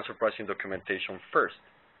prepare transfer pricing documentation first.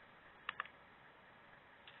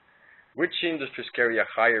 Which industries carry a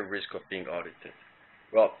higher risk of being audited?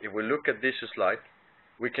 Well, if we look at this slide,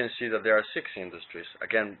 we can see that there are 6 industries.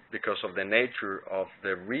 Again, because of the nature of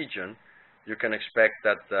the region, you can expect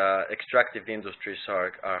that extractive industries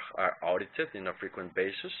are audited on a frequent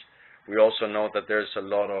basis. We also know that there's a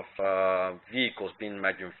lot of vehicles being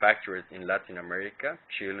manufactured in Latin America,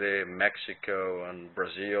 Chile, Mexico, and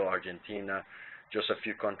Brazil, Argentina, just a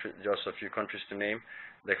few countries to name.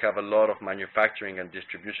 They have a lot of manufacturing and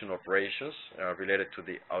distribution operations related to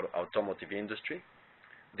the automotive industry.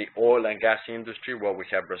 The oil and gas industry, well, we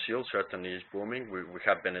have Brazil, certainly is booming. We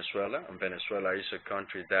have Venezuela, and Venezuela is a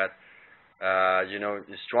country that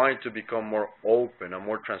is trying to become more open and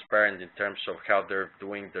more transparent in terms of how they're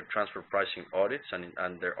doing their transfer pricing audits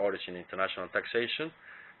and their audits in international taxation.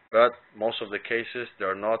 But most of the cases,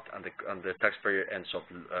 they're not, and the taxpayer ends up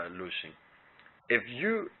losing. If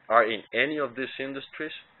you are in any of these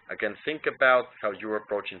industries, again, think about how you're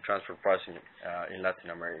approaching transfer pricing in Latin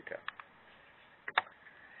America.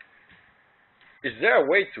 Is there a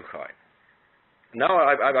way to hide? Now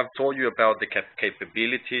I've told you about the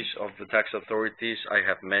capabilities of the tax authorities. I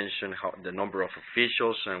have mentioned the number of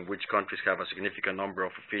officials and which countries have a significant number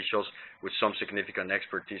of officials with some significant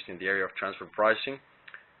expertise in the area of transfer pricing.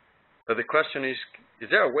 But the question is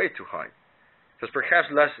there a way to hide? Because perhaps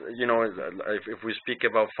if we speak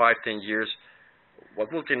about 5-10 years, what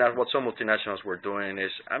some multinationals were doing is,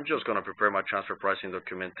 I'm just going to prepare my transfer pricing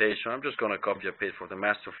documentation. I'm just going to copy and paste for the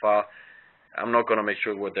master file. I'm not going to make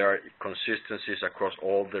sure where there are consistencies across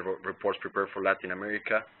all the reports prepared for Latin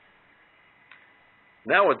America.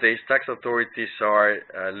 Nowadays, tax authorities are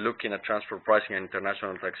looking at transfer pricing and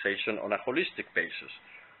international taxation on a holistic basis.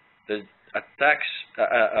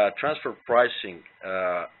 A transfer pricing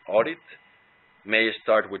audit may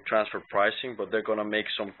start with transfer pricing, but they're going to make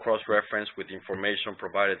some cross-reference with information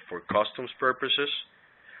provided for customs purposes,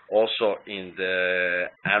 also in the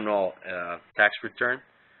annual tax return,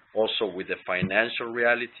 also with the financial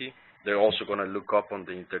reality. They're also going to look up on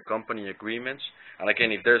the intercompany agreements. And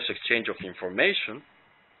again, if there's exchange of information,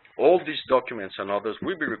 all these documents and others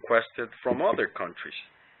will be requested from other countries.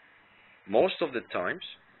 Most of the times,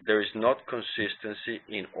 there is not consistency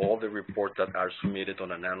in all the reports that are submitted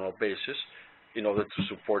on an annual basis in order to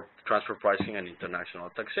support transfer pricing and international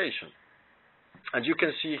taxation. And you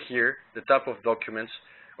can see here the type of documents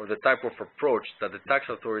or the type of approach that the tax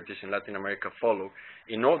authorities in Latin America follow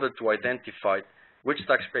in order to identify which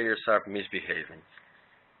taxpayers are misbehaving.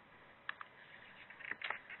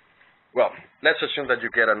 Well, let's assume that you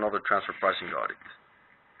get another transfer pricing audit.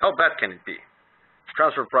 How bad can it be?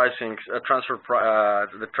 Transfer pricing, the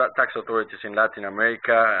tax authorities in Latin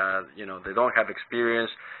America, they don't have experience.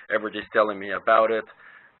 Everybody's telling me about it.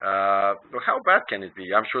 But how bad can it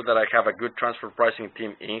be? I'm sure that I have a good transfer pricing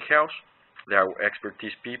team in-house. They are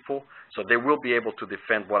expertise people, so they will be able to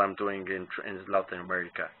defend what I'm doing in Latin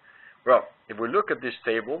America. Well, if we look at this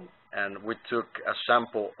table, and we took a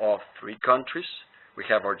sample of 3 countries, we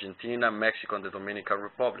have Argentina, Mexico, and the Dominican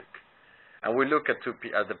Republic. And we look at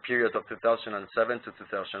the period of 2007 to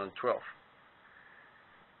 2012.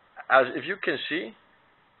 As if you can see,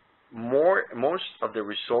 most of the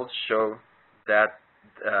results show that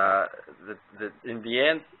at the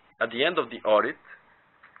end of the audit,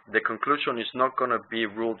 the conclusion is not going to be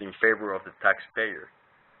ruled in favor of the taxpayer.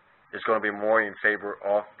 It's going to be more in favor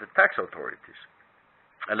of the tax authorities.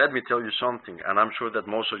 And let me tell you something, and I'm sure that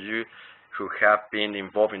most of you who have been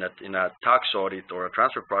involved in a tax audit or a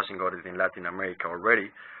transfer pricing audit in Latin America already,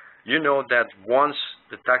 you know that once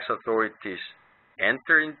the tax authorities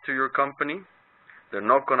enter into your company, they're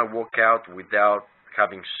not going to walk out without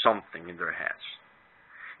having something in their hands.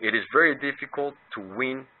 It is very difficult to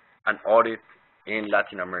win an audit in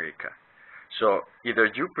Latin America. So either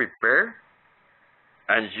you prepare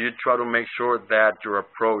and you try to make sure that your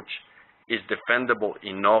approach is defendable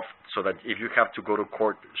enough so that if you have to go to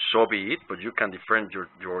court, so be it, but you can defend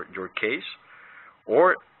your case,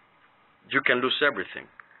 or you can lose everything.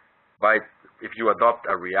 If you adopt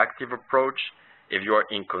a reactive approach, if you are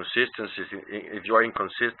inconsistent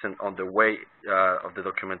on the way of the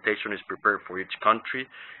documentation is prepared for each country,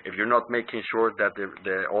 if you're not making sure that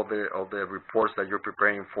all the reports that you're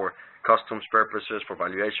preparing for customs purposes, for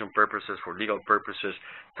valuation purposes, for legal purposes,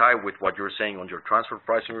 tie with what you're saying on your transfer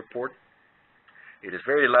pricing report, it is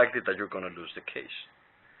very likely that you're going to lose the case.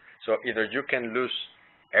 So either you can lose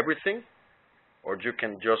everything, or you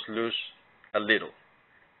can just lose a little.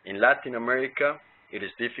 In Latin America, it is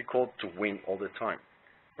difficult to win all the time.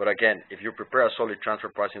 But again, if you prepare a solid transfer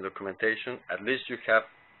pricing documentation, at least you have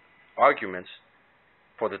arguments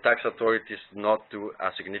for the tax authorities not do a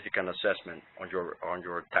significant assessment on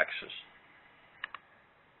your taxes.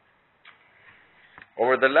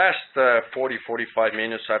 Over the last 40-45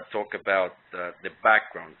 minutes, I've talked about the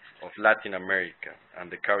background of Latin America and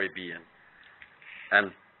the Caribbean.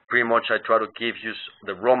 And pretty much I try to give you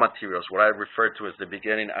the raw materials, what I refer to as the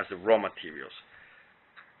beginning as the raw materials.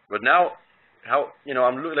 But now,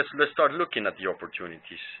 let's start looking at the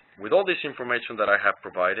opportunities. With all this information that I have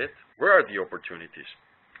provided, where are the opportunities?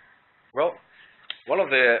 Well, one of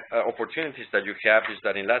the opportunities that you have is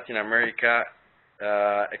that in Latin America,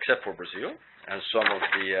 except for Brazil and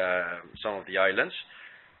some of the islands,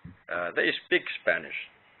 they speak Spanish.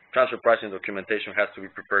 Transfer pricing documentation has to be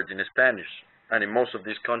prepared in Spanish, and in most of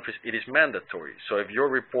these countries, it is mandatory. So if your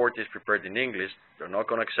report is prepared in English, they're not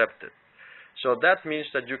going to accept it. So that means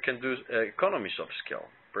that you can do economies of scale.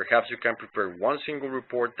 Perhaps you can prepare one single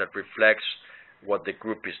report that reflects what the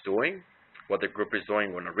group is doing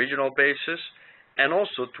on a regional basis, and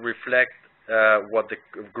also to reflect what the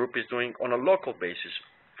group is doing on a local basis,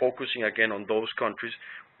 focusing again on those countries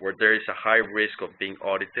where there is a high risk of being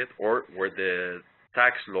audited or where the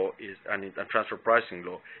tax law is and transfer pricing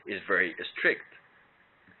law is very strict.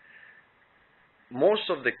 Most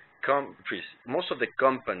of the companies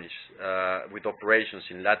with operations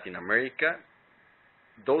in Latin America,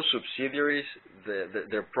 those subsidiaries,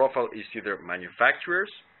 their profile is either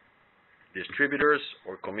manufacturers, distributors,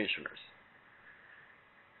 or commissioners.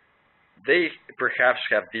 They perhaps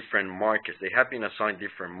have different markets. They have been assigned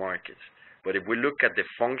different markets. But if we look at the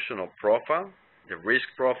functional profile, the risk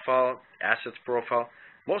profile, assets profile,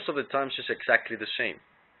 most of the times it's exactly the same.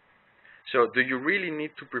 So do you really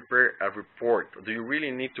need to prepare a report? Do you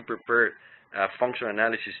really need to prepare functional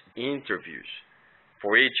analysis interviews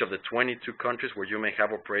for each of the 22 countries where you may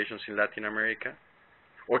have operations in Latin America?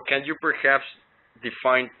 Or can you perhaps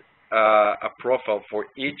define a profile for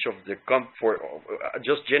each of the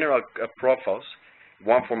just general profiles,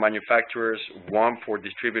 one for manufacturers, one for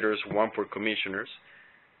distributors, one for commissioners,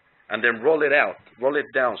 and then roll it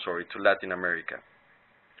down to Latin America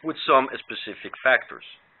with some specific factors.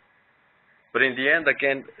 But in the end,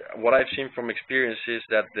 again, what I've seen from experience is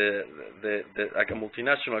that like a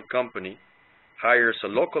multinational company hires a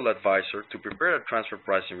local advisor to prepare a transfer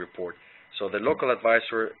pricing report. So the local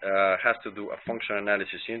advisor has to do a functional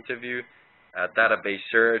analysis interview, a database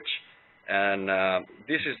search, and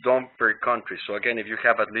this is done per country. So again, if you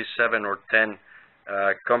have at least 7 or 10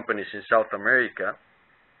 companies in South America,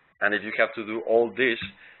 and if you have to do all this,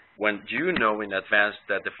 when you know in advance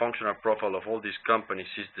that the functional profile of all these companies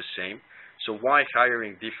is the same, so why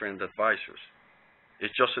hiring different advisors?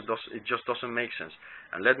 It just doesn't make sense.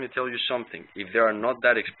 And let me tell you something, if they are not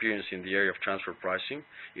that experienced in the area of transfer pricing,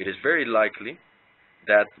 it is very likely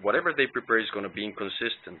that whatever they prepare is going to be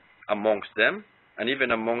inconsistent amongst them and even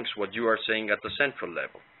amongst what you are saying at the central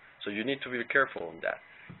level. So you need to be careful on that.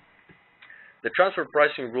 The transfer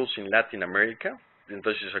pricing rules in Latin America, and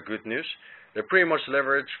this is a good news, they're pretty much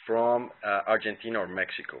leveraged from Argentina or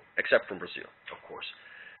Mexico, except from Brazil, of course.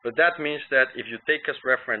 But that means that if you take as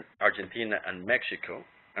reference Argentina and Mexico,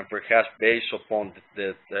 and perhaps based upon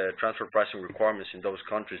the transfer pricing requirements in those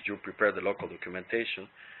countries, you prepare the local documentation,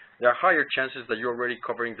 there are higher chances that you're already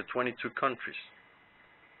covering the 22 countries.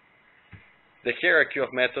 The hierarchy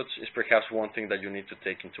of methods is perhaps one thing that you need to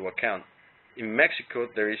take into account. In Mexico,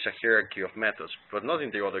 there is a hierarchy of methods, but not in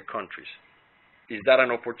the other countries. Is that an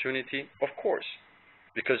opportunity? Of course,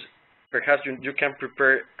 because perhaps you can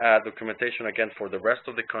prepare documentation again for the rest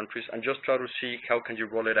of the countries and just try to see how can you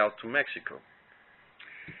roll it out to Mexico.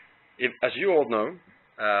 As you all know,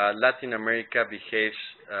 Latin America behaves,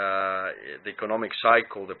 the economic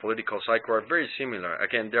cycle, the political cycle are very similar.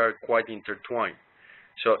 Again, they are quite intertwined.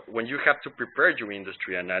 So when you have to prepare your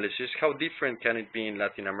industry analysis, how different can it be in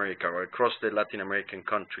Latin America or across the Latin American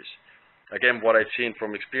countries? Again, what I've seen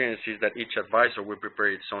from experience is that each advisor will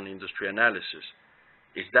prepare its own industry analysis.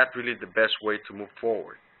 Is that really the best way to move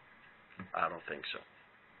forward? I don't think so.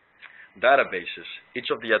 Databases. Each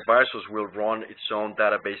of the advisors will run its own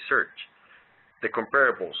database search. The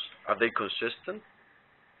comparables, are they consistent?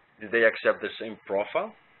 Did they accept the same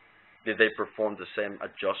profile? Did they perform the same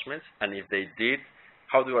adjustments? And if they did,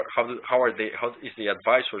 how is the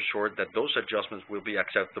advisor sure that those adjustments will be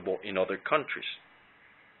acceptable in other countries?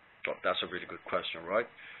 So that's a really good question, right?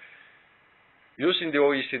 Using the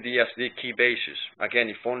OECD as the key basis, again,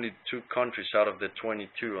 if only 2 countries out of the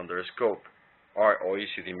 22 under scope are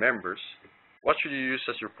OECD members, what should you use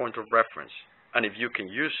as your point of reference? And if you can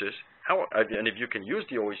use this, and if you can use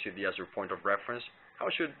the OECD as your point of reference, how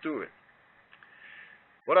should you do it?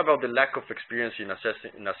 What about the lack of experience in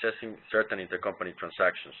assessing certain intercompany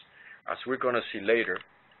transactions? As we're going to see later,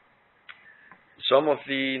 some of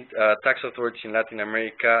the tax authorities in Latin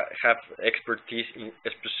America have expertise in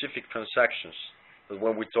specific transactions. But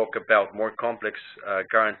when we talk about more complex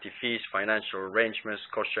guarantee fees, financial arrangements,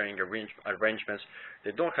 cost-sharing arrangements,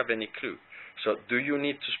 they don't have any clue. So do you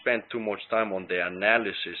need to spend too much time on the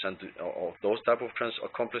analysis of those type of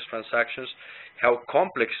complex transactions? How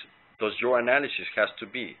complex does your analysis has to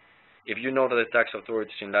be? If you know that the tax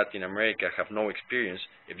authorities in Latin America have no experience,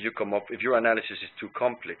 if your analysis is too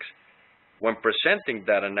complex, when presenting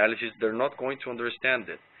that analysis, they're not going to understand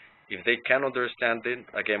it. If they can understand it,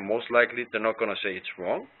 again, most likely they're not going to say it's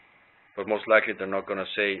wrong, but most likely they're not going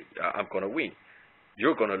to say, I'm going to win.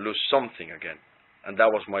 You're going to lose something again. And that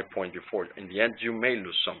was my point before. In the end, you may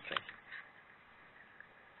lose something.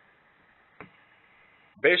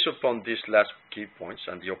 Based upon these last key points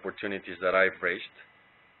and the opportunities that I've raised,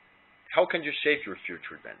 how can you shape your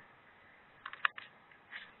future then?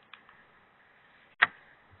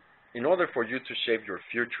 In order for you to shape your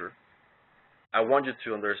future, I want you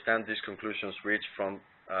to understand these conclusions reached from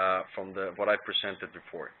what I presented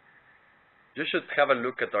before. You should have a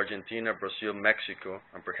look at Argentina, Brazil, Mexico,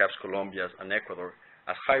 and perhaps Colombia and Ecuador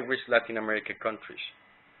as high-risk Latin American countries.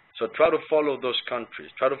 So try to follow those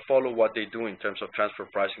countries. Try to follow what they do in terms of transfer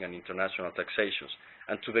pricing and international taxations.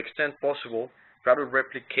 And to the extent possible, try to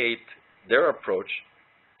replicate their approach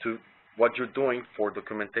to what you're doing for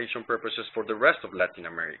documentation purposes for the rest of Latin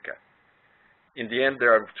America. In the end, they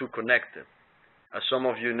are two connected. As some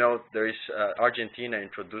of you know, Argentina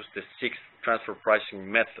introduced the 6th transfer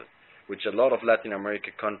pricing method, which a lot of Latin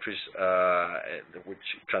American countries,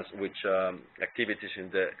 activities in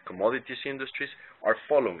the commodities industries are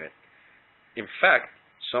following it. In fact,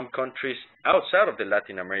 some countries outside of the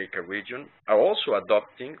Latin America region are also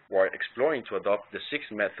adopting or exploring to adopt the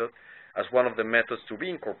 6th method as one of the methods to be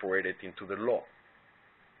incorporated into the law.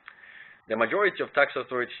 The majority of tax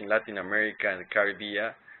authorities in Latin America and the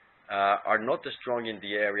Caribbean are not as strong in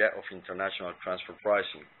the area of international transfer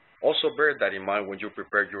pricing. Also bear that in mind when you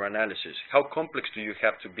prepare your analysis. How complex do you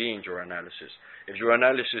have to be in your analysis? If your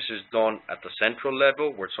analysis is done at the central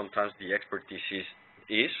level, where sometimes the expertise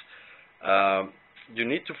is, you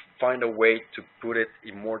need to find a way to put it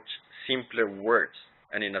in more simpler words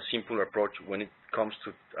and in a simpler approach when it comes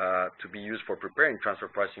to be used for preparing transfer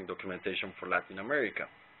pricing documentation for Latin America.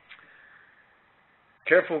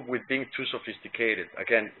 Careful with being too sophisticated.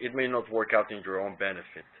 Again, it may not work out in your own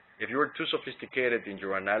benefit. If you are too sophisticated in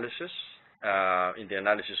your analysis, in the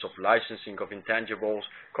analysis of licensing of intangibles,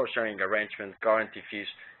 cost-sharing arrangements, guarantee fees,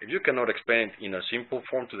 if you cannot explain it in a simple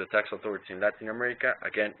form to the tax authorities in Latin America,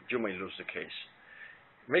 again, you may lose the case.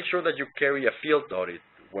 Make sure that you carry a field audit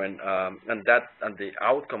and the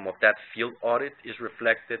outcome of that field audit is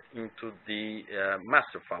reflected into the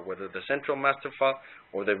master file, whether the central master file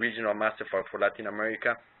or the regional master file for Latin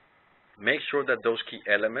America. Make sure that those key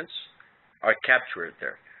elements are captured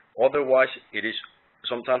there. Otherwise,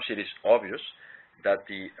 sometimes it is obvious that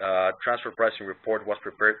the transfer pricing report was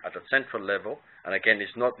prepared at a central level, and again,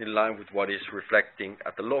 it's not in line with what is reflecting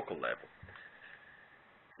at the local level.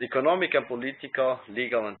 The economic and political,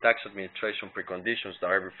 legal, and tax administration preconditions that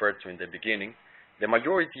I referred to in the beginning, the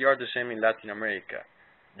majority are the same in Latin America.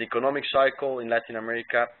 The economic cycle in Latin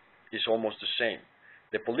America is almost the same.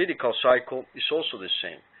 The political cycle is also the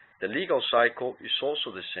same. The legal cycle is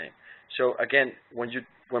also the same. So again,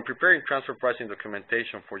 when preparing transfer pricing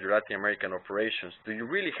documentation for your Latin American operations, do you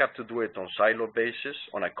really have to do it on silo basis,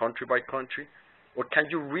 on a country by country, or can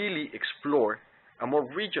you really explore a more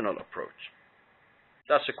regional approach?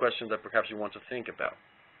 That's a question that perhaps you want to think about.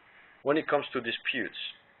 When it comes to disputes,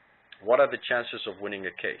 what are the chances of winning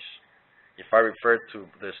a case? If I refer to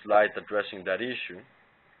the slide addressing that issue,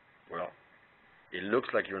 well, it looks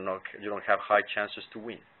like you don't have high chances to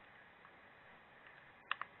win.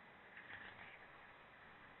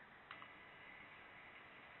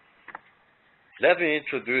 Let me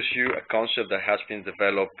introduce you a concept that has been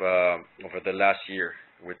developed over the last year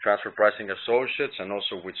with transfer pricing associates and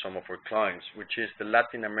also with some of our clients, which is the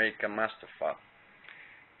Latin America Master File.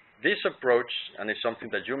 This approach, and it's something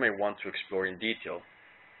that you may want to explore in detail,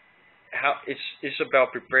 it's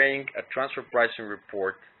about preparing a transfer pricing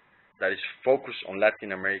report that is focused on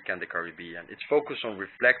Latin America and the Caribbean. It's focused on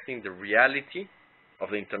reflecting the reality of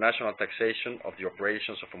the international taxation of the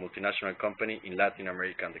operations of a multinational company in Latin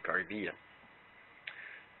America and the Caribbean.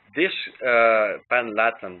 This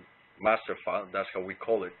Pan-LATAM master file, that's how we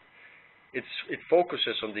call it, it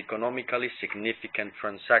focuses on the economically significant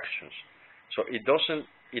transactions. So it doesn't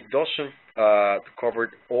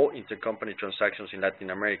cover all intercompany transactions in Latin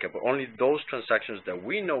America, but only those transactions that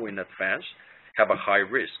we know in advance have a high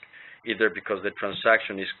risk, either because the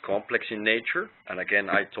transaction is complex in nature, and again,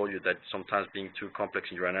 I told you that sometimes being too complex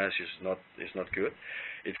in your analysis is not good.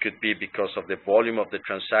 It could be because of the volume of the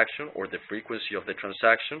transaction or the frequency of the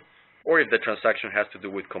transaction, or if the transaction has to do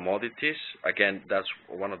with commodities. Again, that's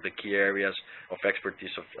one of the key areas of expertise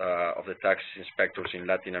of the tax inspectors in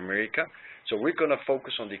Latin America. So we're going to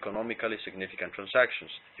focus on the economically significant transactions.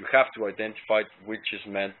 You have to identify which is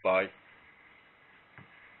meant by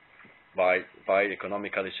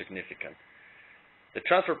economically significant. The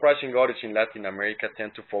transfer pricing audits in Latin America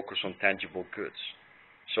tend to focus on tangible goods.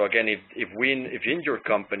 So again, if in your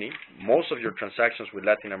company, most of your transactions with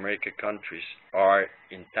Latin American countries are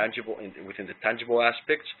within the tangible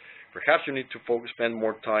aspects, perhaps you need to spend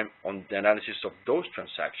more time on the analysis of those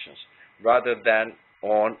transactions rather than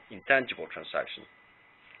on intangible transactions.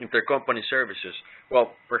 Intercompany services,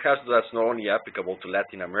 well, perhaps that's not only applicable to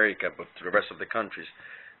Latin America, but to the rest of the countries.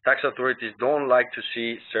 Tax authorities don't like to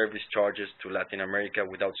see service charges to Latin America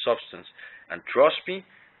without substance. And trust me,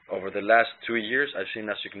 over the last 2 years, I've seen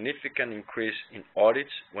a significant increase in audits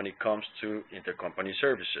when it comes to intercompany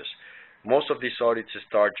services. Most of these audits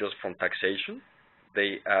start just from taxation.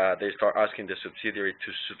 They start asking the subsidiary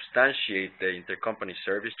to substantiate the intercompany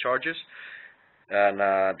service charges. And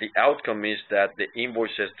the outcome is that the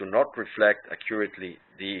invoices do not reflect accurately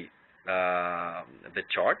the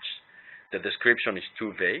charge. The description is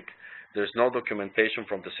too vague. There's no documentation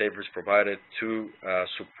from the savers provided to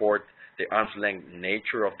support the arm's length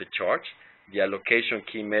nature of the charge. The allocation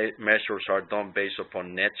key measures are done based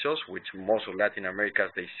upon net sales, which most of Latin America,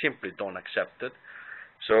 they simply don't accept it.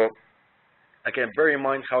 So again, bear in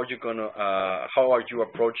mind how are you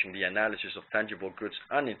approaching the analysis of tangible goods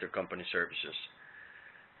and intercompany services.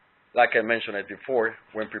 Like I mentioned it before,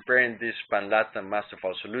 when preparing this Pan-LATAM master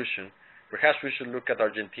file solution, perhaps we should look at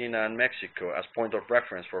Argentina and Mexico as point of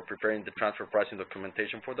reference for preparing the transfer pricing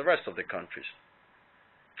documentation for the rest of the countries.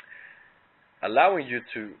 Allowing you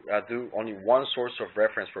to do only one source of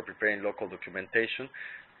reference for preparing local documentation,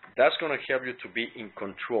 that's going to help you to be in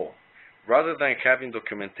control. Rather than having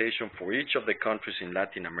documentation for each of the countries in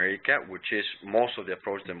Latin America, which is most of the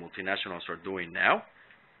approach that multinationals are doing now,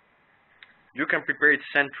 you can prepare it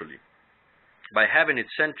centrally. By having it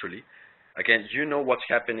centrally, again, you know what's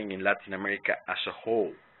happening in Latin America as a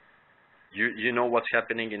whole. You know what's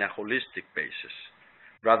happening in a holistic basis,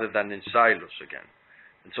 rather than in silos again.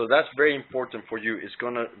 And so that's very important for you. It's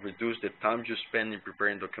going to reduce the time you spend in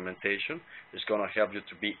preparing documentation. It's going to help you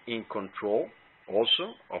to be in control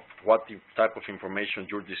also of what type of information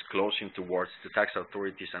you're disclosing towards the tax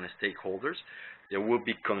authorities and stakeholders. There will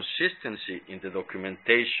be consistency in the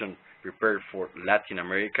documentation prepared for Latin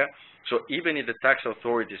America. So even if the tax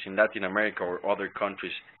authorities in Latin America or other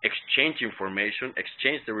countries exchange information,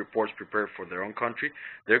 exchange the reports prepared for their own country,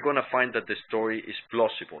 they're going to find that the story is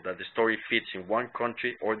plausible, that the story fits in one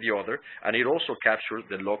country or the other, and it also captures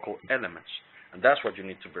the local elements. And that's what you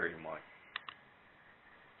need to bear in mind.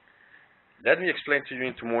 Let me explain to you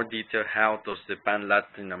into more detail how does the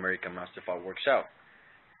Pan-Latin American master file works out.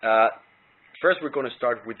 First, we're going to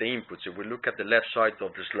start with the inputs. If we look at the left side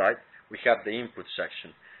of the slide, we have the input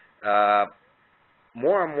section.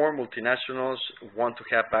 More and more multinationals want to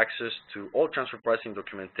have access to all transfer pricing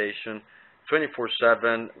documentation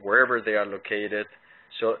 24/7, wherever they are located.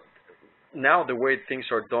 So now the way things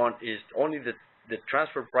are done is only the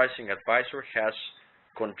transfer pricing advisor has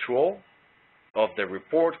control of the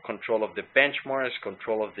report, control of the benchmarks,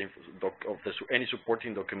 control of any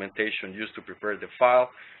supporting documentation used to prepare the file.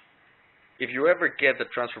 If you ever get the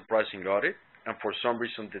transfer pricing audit, and for some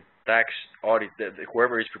reason the tax audit,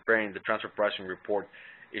 whoever is preparing the transfer pricing report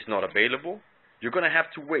is not available, you're going to have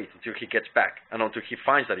to wait until he gets back and until he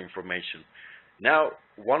finds that information. Now,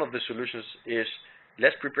 one of the solutions is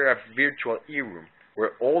let's prepare a virtual e-room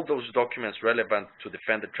where all those documents relevant to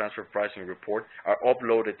defend the transfer pricing report are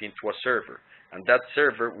uploaded into a server. And that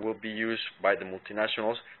server will be used by the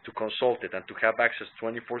multinationals to consult it and to have access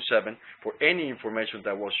 24/7 for any information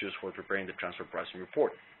that was used for preparing the transfer pricing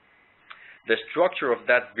report. The structure of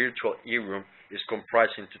that virtual e-room is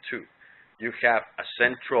comprised into two. You have a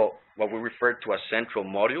central, what we refer to as central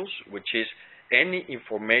modules, which is any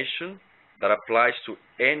information that applies to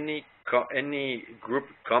any group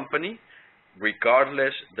company,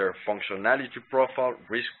 regardless their functionality profile,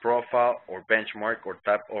 risk profile, or benchmark, or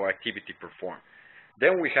type or activity performed.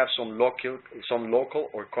 Then we have some local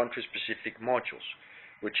or country-specific modules,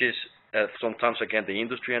 which is sometimes, again, the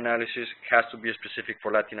industry analysis has to be specific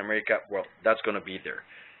for Latin America. Well, that's going to be there.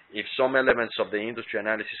 If some elements of the industry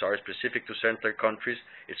analysis are specific to certain countries,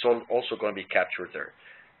 it's also going to be captured there.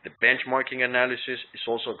 The benchmarking analysis is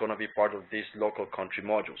also going to be part of these local country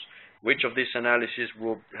modules. Which of these analyses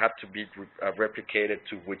will have to be replicated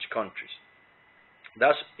to which countries?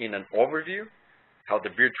 That's in an overview how the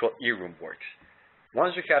virtual e-room works.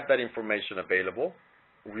 Once you have that information available,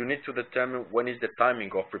 you need to determine when is the timing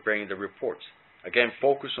of preparing the reports. Again,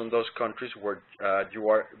 focus on those countries where you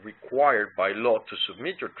are required by law to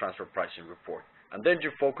submit your transfer pricing report. And then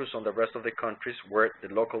you focus on the rest of the countries where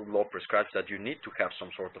the local law prescribes that you need to have some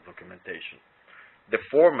sort of documentation. The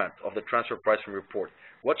format of the transfer pricing report.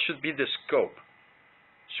 What should be the scope?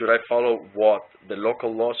 Should I follow what the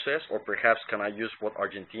local law says, or perhaps can I use what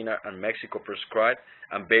Argentina and Mexico prescribe,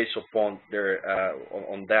 and based upon their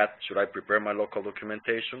on that, should I prepare my local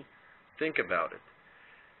documentation? Think about it.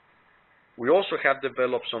 We also have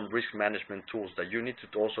developed some risk management tools that you need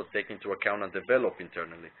to also take into account and develop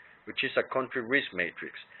internally, which is a country risk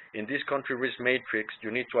matrix. In this country risk matrix,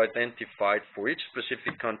 you need to identify for each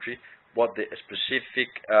specific country what the specific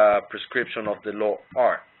prescription of the law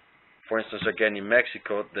are. For instance, again, in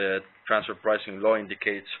Mexico, the transfer pricing law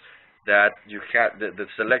indicates that you have the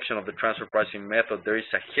selection of the transfer pricing method, there is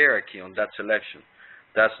a hierarchy on that selection.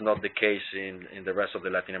 That's not the case in the rest of the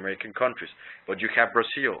Latin American countries. But you have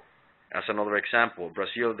Brazil as another example.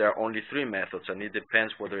 Brazil, there are only 3 methods, and it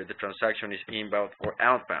depends whether the transaction is inbound or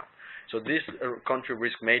outbound. So this country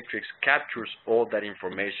risk matrix captures all that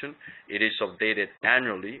information. It is updated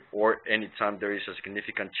annually or anytime there is a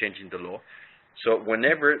significant change in the law. So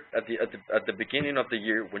whenever at the beginning of the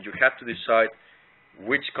year, when you have to decide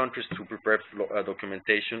which countries to prepare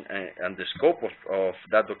documentation and the scope of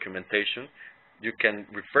that documentation, you can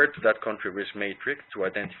refer to that country risk matrix to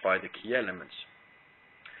identify the key elements.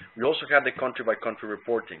 We also have the country-by-country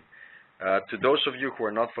reporting. To those of you who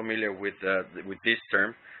are not familiar with this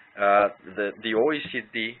term, the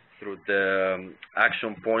OECD, through the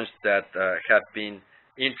action points that have been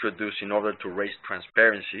introduced in order to raise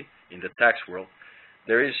transparency in the tax world,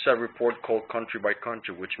 there is a report called country by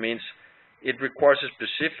country, which means it requires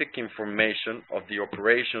specific information of the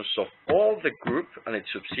operations of all the group and its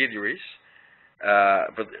subsidiaries,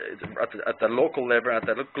 but at the local level and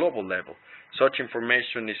at the global level. Such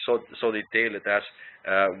information is so detailed as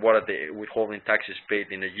what are the withholding taxes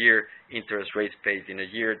paid in a year, interest rates paid in a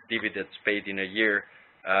year, dividends paid in a year,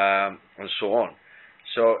 and so on.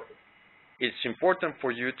 So it's important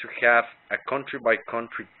for you to have a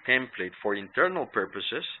country-by-country template for internal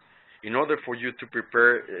purposes in order for you to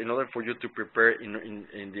prepare in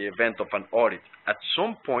the event of an audit. At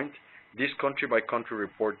some point, this country-by-country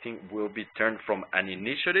reporting will be turned from an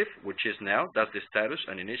initiative, which is now, that's the status,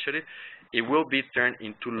 an initiative, it will be turned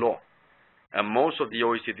into law. And most of the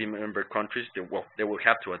OECD member countries, they will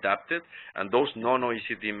have to adapt it. And those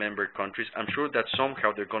non-OECD member countries, I'm sure that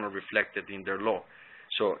somehow they're going to reflect it in their law.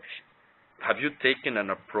 So have you taken an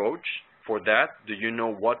approach for that? Do you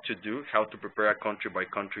know what to do, how to prepare a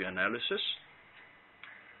country-by-country analysis?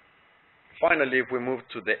 Finally, if we move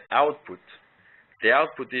to the output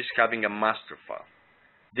is having a master file.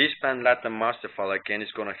 This Pan-LATAM master file, again,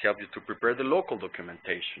 is going to help you to prepare the local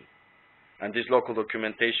documentation. And this local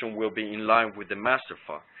documentation will be in line with the master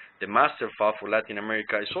file. The master file for Latin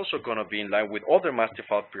America is also going to be in line with other master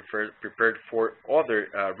files prepared for other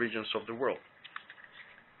regions of the world.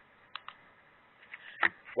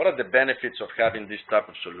 What are the benefits of having this type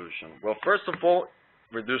of solution? Well, first of all,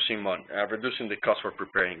 reducing the cost for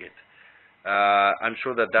preparing it. I'm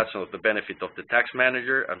sure that that's the benefit of the tax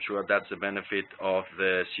manager. I'm sure that's the benefit of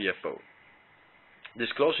the CFO.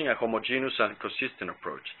 Disclosing a homogeneous and consistent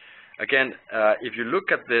approach. Again, if you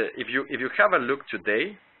look at if you have a look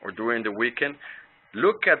today or during the weekend,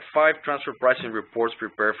 look at 5 transfer pricing reports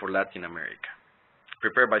prepared for Latin America,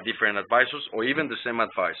 prepared by different advisors or even the same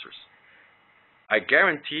advisors. I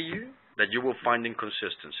guarantee you that you will find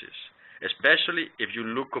inconsistencies, especially if you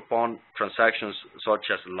look upon transactions such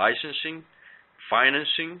as licensing,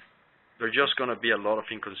 financing. There are just going to be a lot of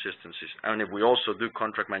inconsistencies. And if we also do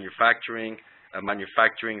contract manufacturing,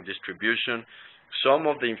 distribution, some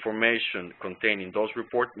of the information contained in those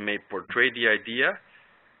reports may portray the idea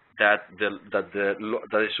that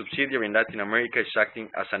the subsidiary in Latin America is acting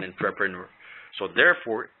as an entrepreneur. So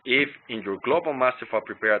therefore, if in your global master file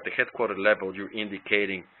prepared at the headquarter level, you're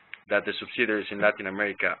indicating that the subsidiaries in Latin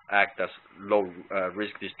America act as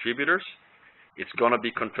low-risk distributors, it's going to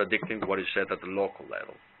be contradicting what is said at the local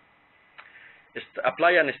level.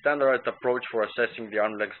 Apply a standardized approach for assessing the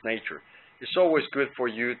arm's length nature. It's always good for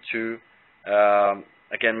you to,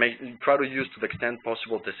 again, try to use to the extent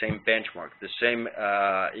possible the same benchmark, the same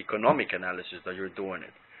economic analysis that you're doing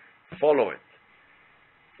it. Follow it.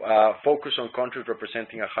 Focus on countries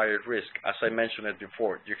representing a higher risk. As I mentioned it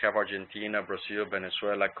before, you have Argentina, Brazil,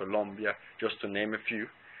 Venezuela, Colombia, just to name a few,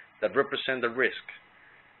 that represent the risk.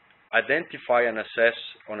 Identify and assess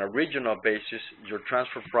on a regional basis your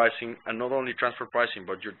transfer pricing, and not only transfer pricing,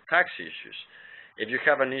 but your tax issues. If you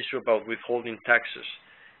have an issue about withholding taxes,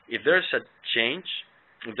 if there's a change,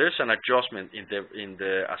 if there's an adjustment in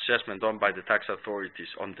the assessment done by the tax authorities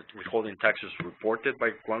on the withholding taxes reported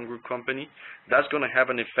by one group company, that's going to have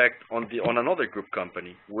an effect on another group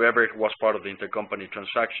company, whoever it was part of the intercompany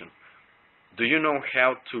transaction. Do you know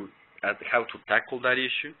how to tackle that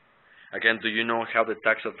issue? Again, do you know how the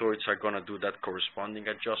tax authorities are going to do that corresponding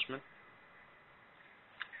adjustment?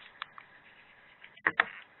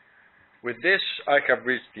 With this, I have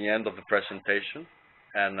reached the end of the presentation,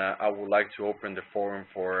 and I would like to open the forum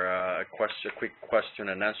for a quick question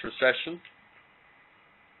and answer session.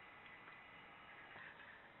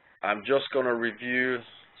 I'm just going to review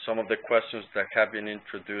some of the questions that have been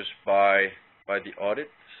introduced by the audit,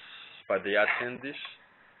 by the attendees.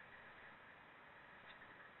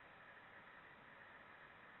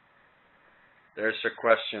 There's a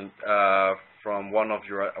question from one of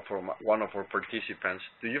our participants.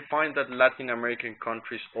 Do you find that Latin American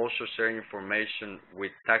countries also share information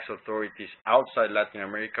with tax authorities outside Latin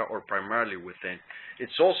America or primarily within?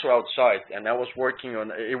 It's also outside, and I was working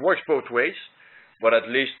on it. Works both ways, but at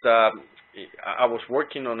least I was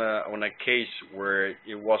working on a case where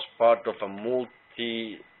it was part of a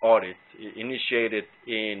multi-audit initiated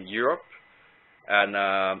in Europe, and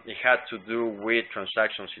it had to do with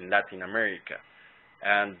transactions in Latin America.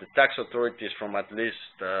 And the tax authorities from at least,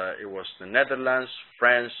 it was the Netherlands,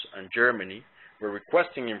 France, and Germany, were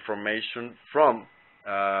requesting information from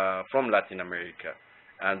Latin America.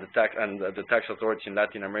 And the tax authorities in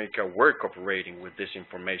Latin America were cooperating with this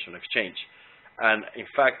information exchange. And in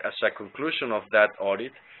fact, as a conclusion of that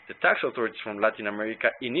audit, the tax authorities from Latin America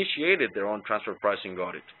initiated their own transfer pricing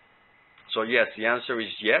audit. So yes, the answer is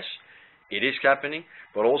yes. It is happening,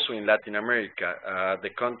 but also in Latin America.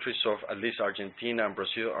 The countries of at least Argentina and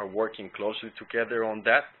Brazil are working closely together on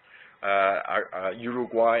that.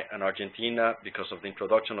 Uruguay and Argentina, because of the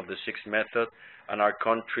introduction of the sixth method, and our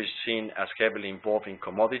countries seen as heavily involved in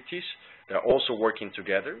commodities, they're also working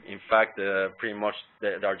together. In fact, pretty much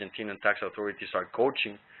the Argentinian tax authorities are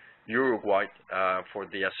coaching Uruguay for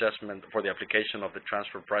the assessment, for the application of the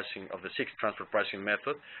transfer pricing, of the sixth transfer pricing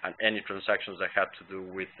method, and any transactions that had to do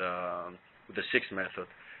with the sixth method.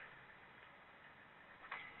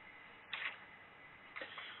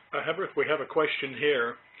 Hebert, we have a question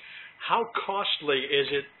here. How costly is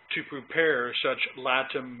it to prepare such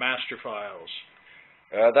LATAM master files?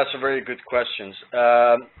 That's a very good question.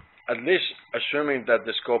 At least assuming that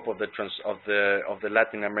the scope of the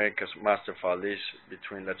Latin America's master file is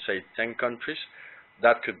between, let's say, 10 countries,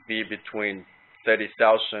 that could be between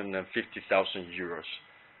 30,000 and 50,000 euros.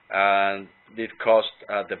 And it costs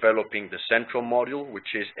developing the central module,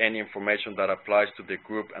 which is any information that applies to the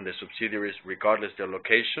group and the subsidiaries regardless their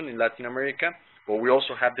location in Latin America. But we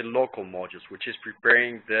also have the local modules, which is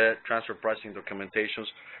preparing the transfer pricing documentations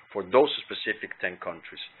for those specific 10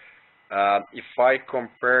 countries. If I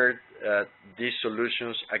compare these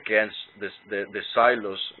solutions against the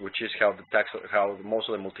silos, which is how most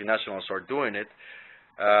of the multinationals are doing it,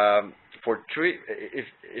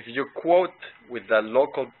 if you quote with the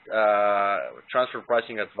local transfer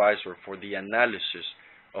pricing advisor for the analysis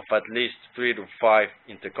of at least 3 to 5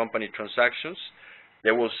 intercompany transactions,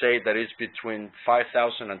 they will say that it's between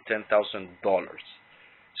 $5,000 and $10,000.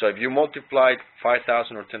 So if you multiply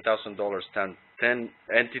 $5,000 or $10,000 times 10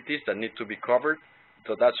 entities that need to be covered,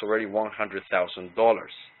 so that's already $100,000.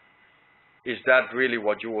 Is that really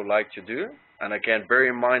what you would like to do? And again, bear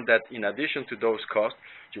in mind that in addition to those costs,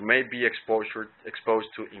 you may be exposed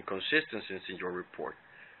to inconsistencies in your report.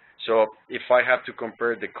 So if I have to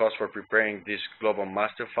compare the cost for preparing this global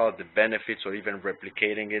master file, the benefits of even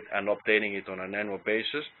replicating it and updating it on an annual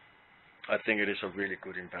basis, I think it is a really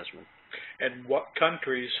good investment. And what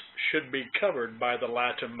countries should be covered by the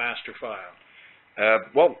LATAM master file?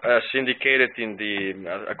 Well, as indicated in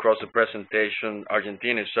across the presentation,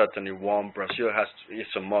 Argentina is certainly one. Brazil is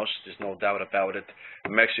a must. There's no doubt about it.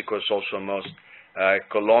 Mexico is also a must.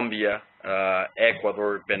 Colombia,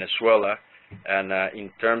 Ecuador, Venezuela, And in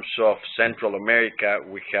terms of Central America,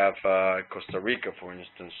 we have Costa Rica, for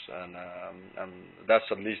instance, and that's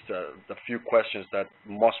at least the few questions that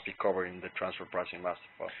must be covered in the transfer pricing master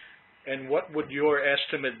file. And what would your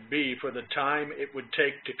estimate be for the time it would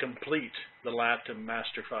take to complete the LATAM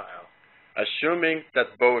master file? Assuming that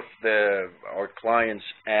both our clients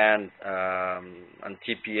and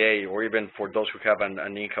TPA, or even for those who have an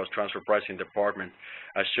in-house transfer pricing department,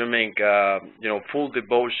 assuming full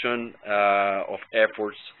devotion of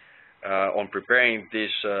efforts on preparing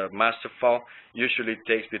this master file, usually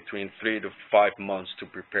takes between 3 to 5 months to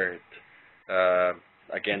prepare it.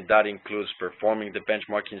 Again, that includes performing the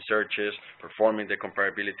benchmarking searches, performing the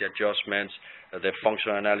comparability adjustments, the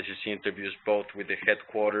functional analysis interviews, both with the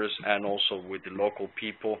headquarters and also with the local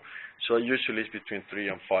people. So usually it's between 3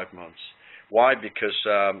 and 5 months. Why? Because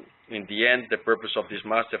in the end, the purpose of this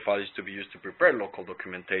master file is to be used to prepare local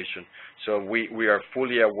documentation. So we are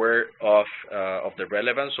fully aware of the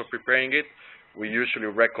relevance of preparing it. We usually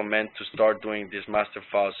recommend to start doing these master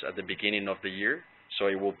files at the beginning of the year. So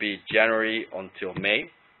it will be January until May,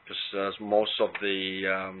 because most of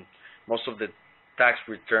the tax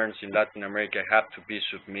returns in Latin America have to be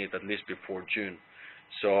submitted at least before June.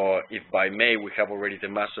 So if by May we have already the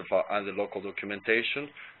master file and the local documentation,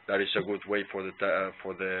 that is a good way for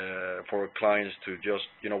our clients to just,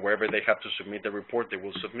 wherever they have to submit the report, they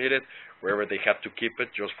will submit it. Wherever they have to keep it,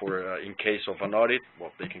 just for in case of an audit,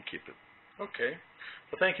 well, they can keep it. Okay.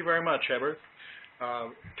 Well, thank you very much, Heberth.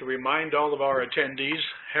 To remind all of our attendees,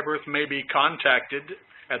 Heberth may be contacted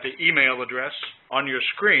at the email address on your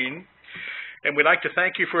screen. And we'd like to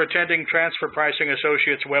thank you for attending Transfer Pricing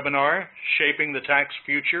Associates webinar, Shaping the Tax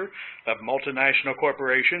Future of Multinational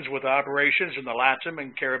Corporations with Operations in the LATAM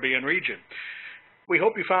and Caribbean region. We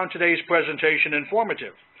hope you found today's presentation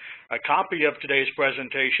informative. A copy of today's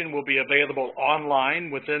presentation will be available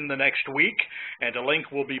online within the next week, and a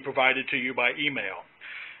link will be provided to you by email.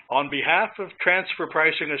 On behalf of Transfer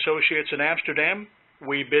Pricing Associates in Amsterdam,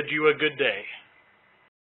 we bid you a good day.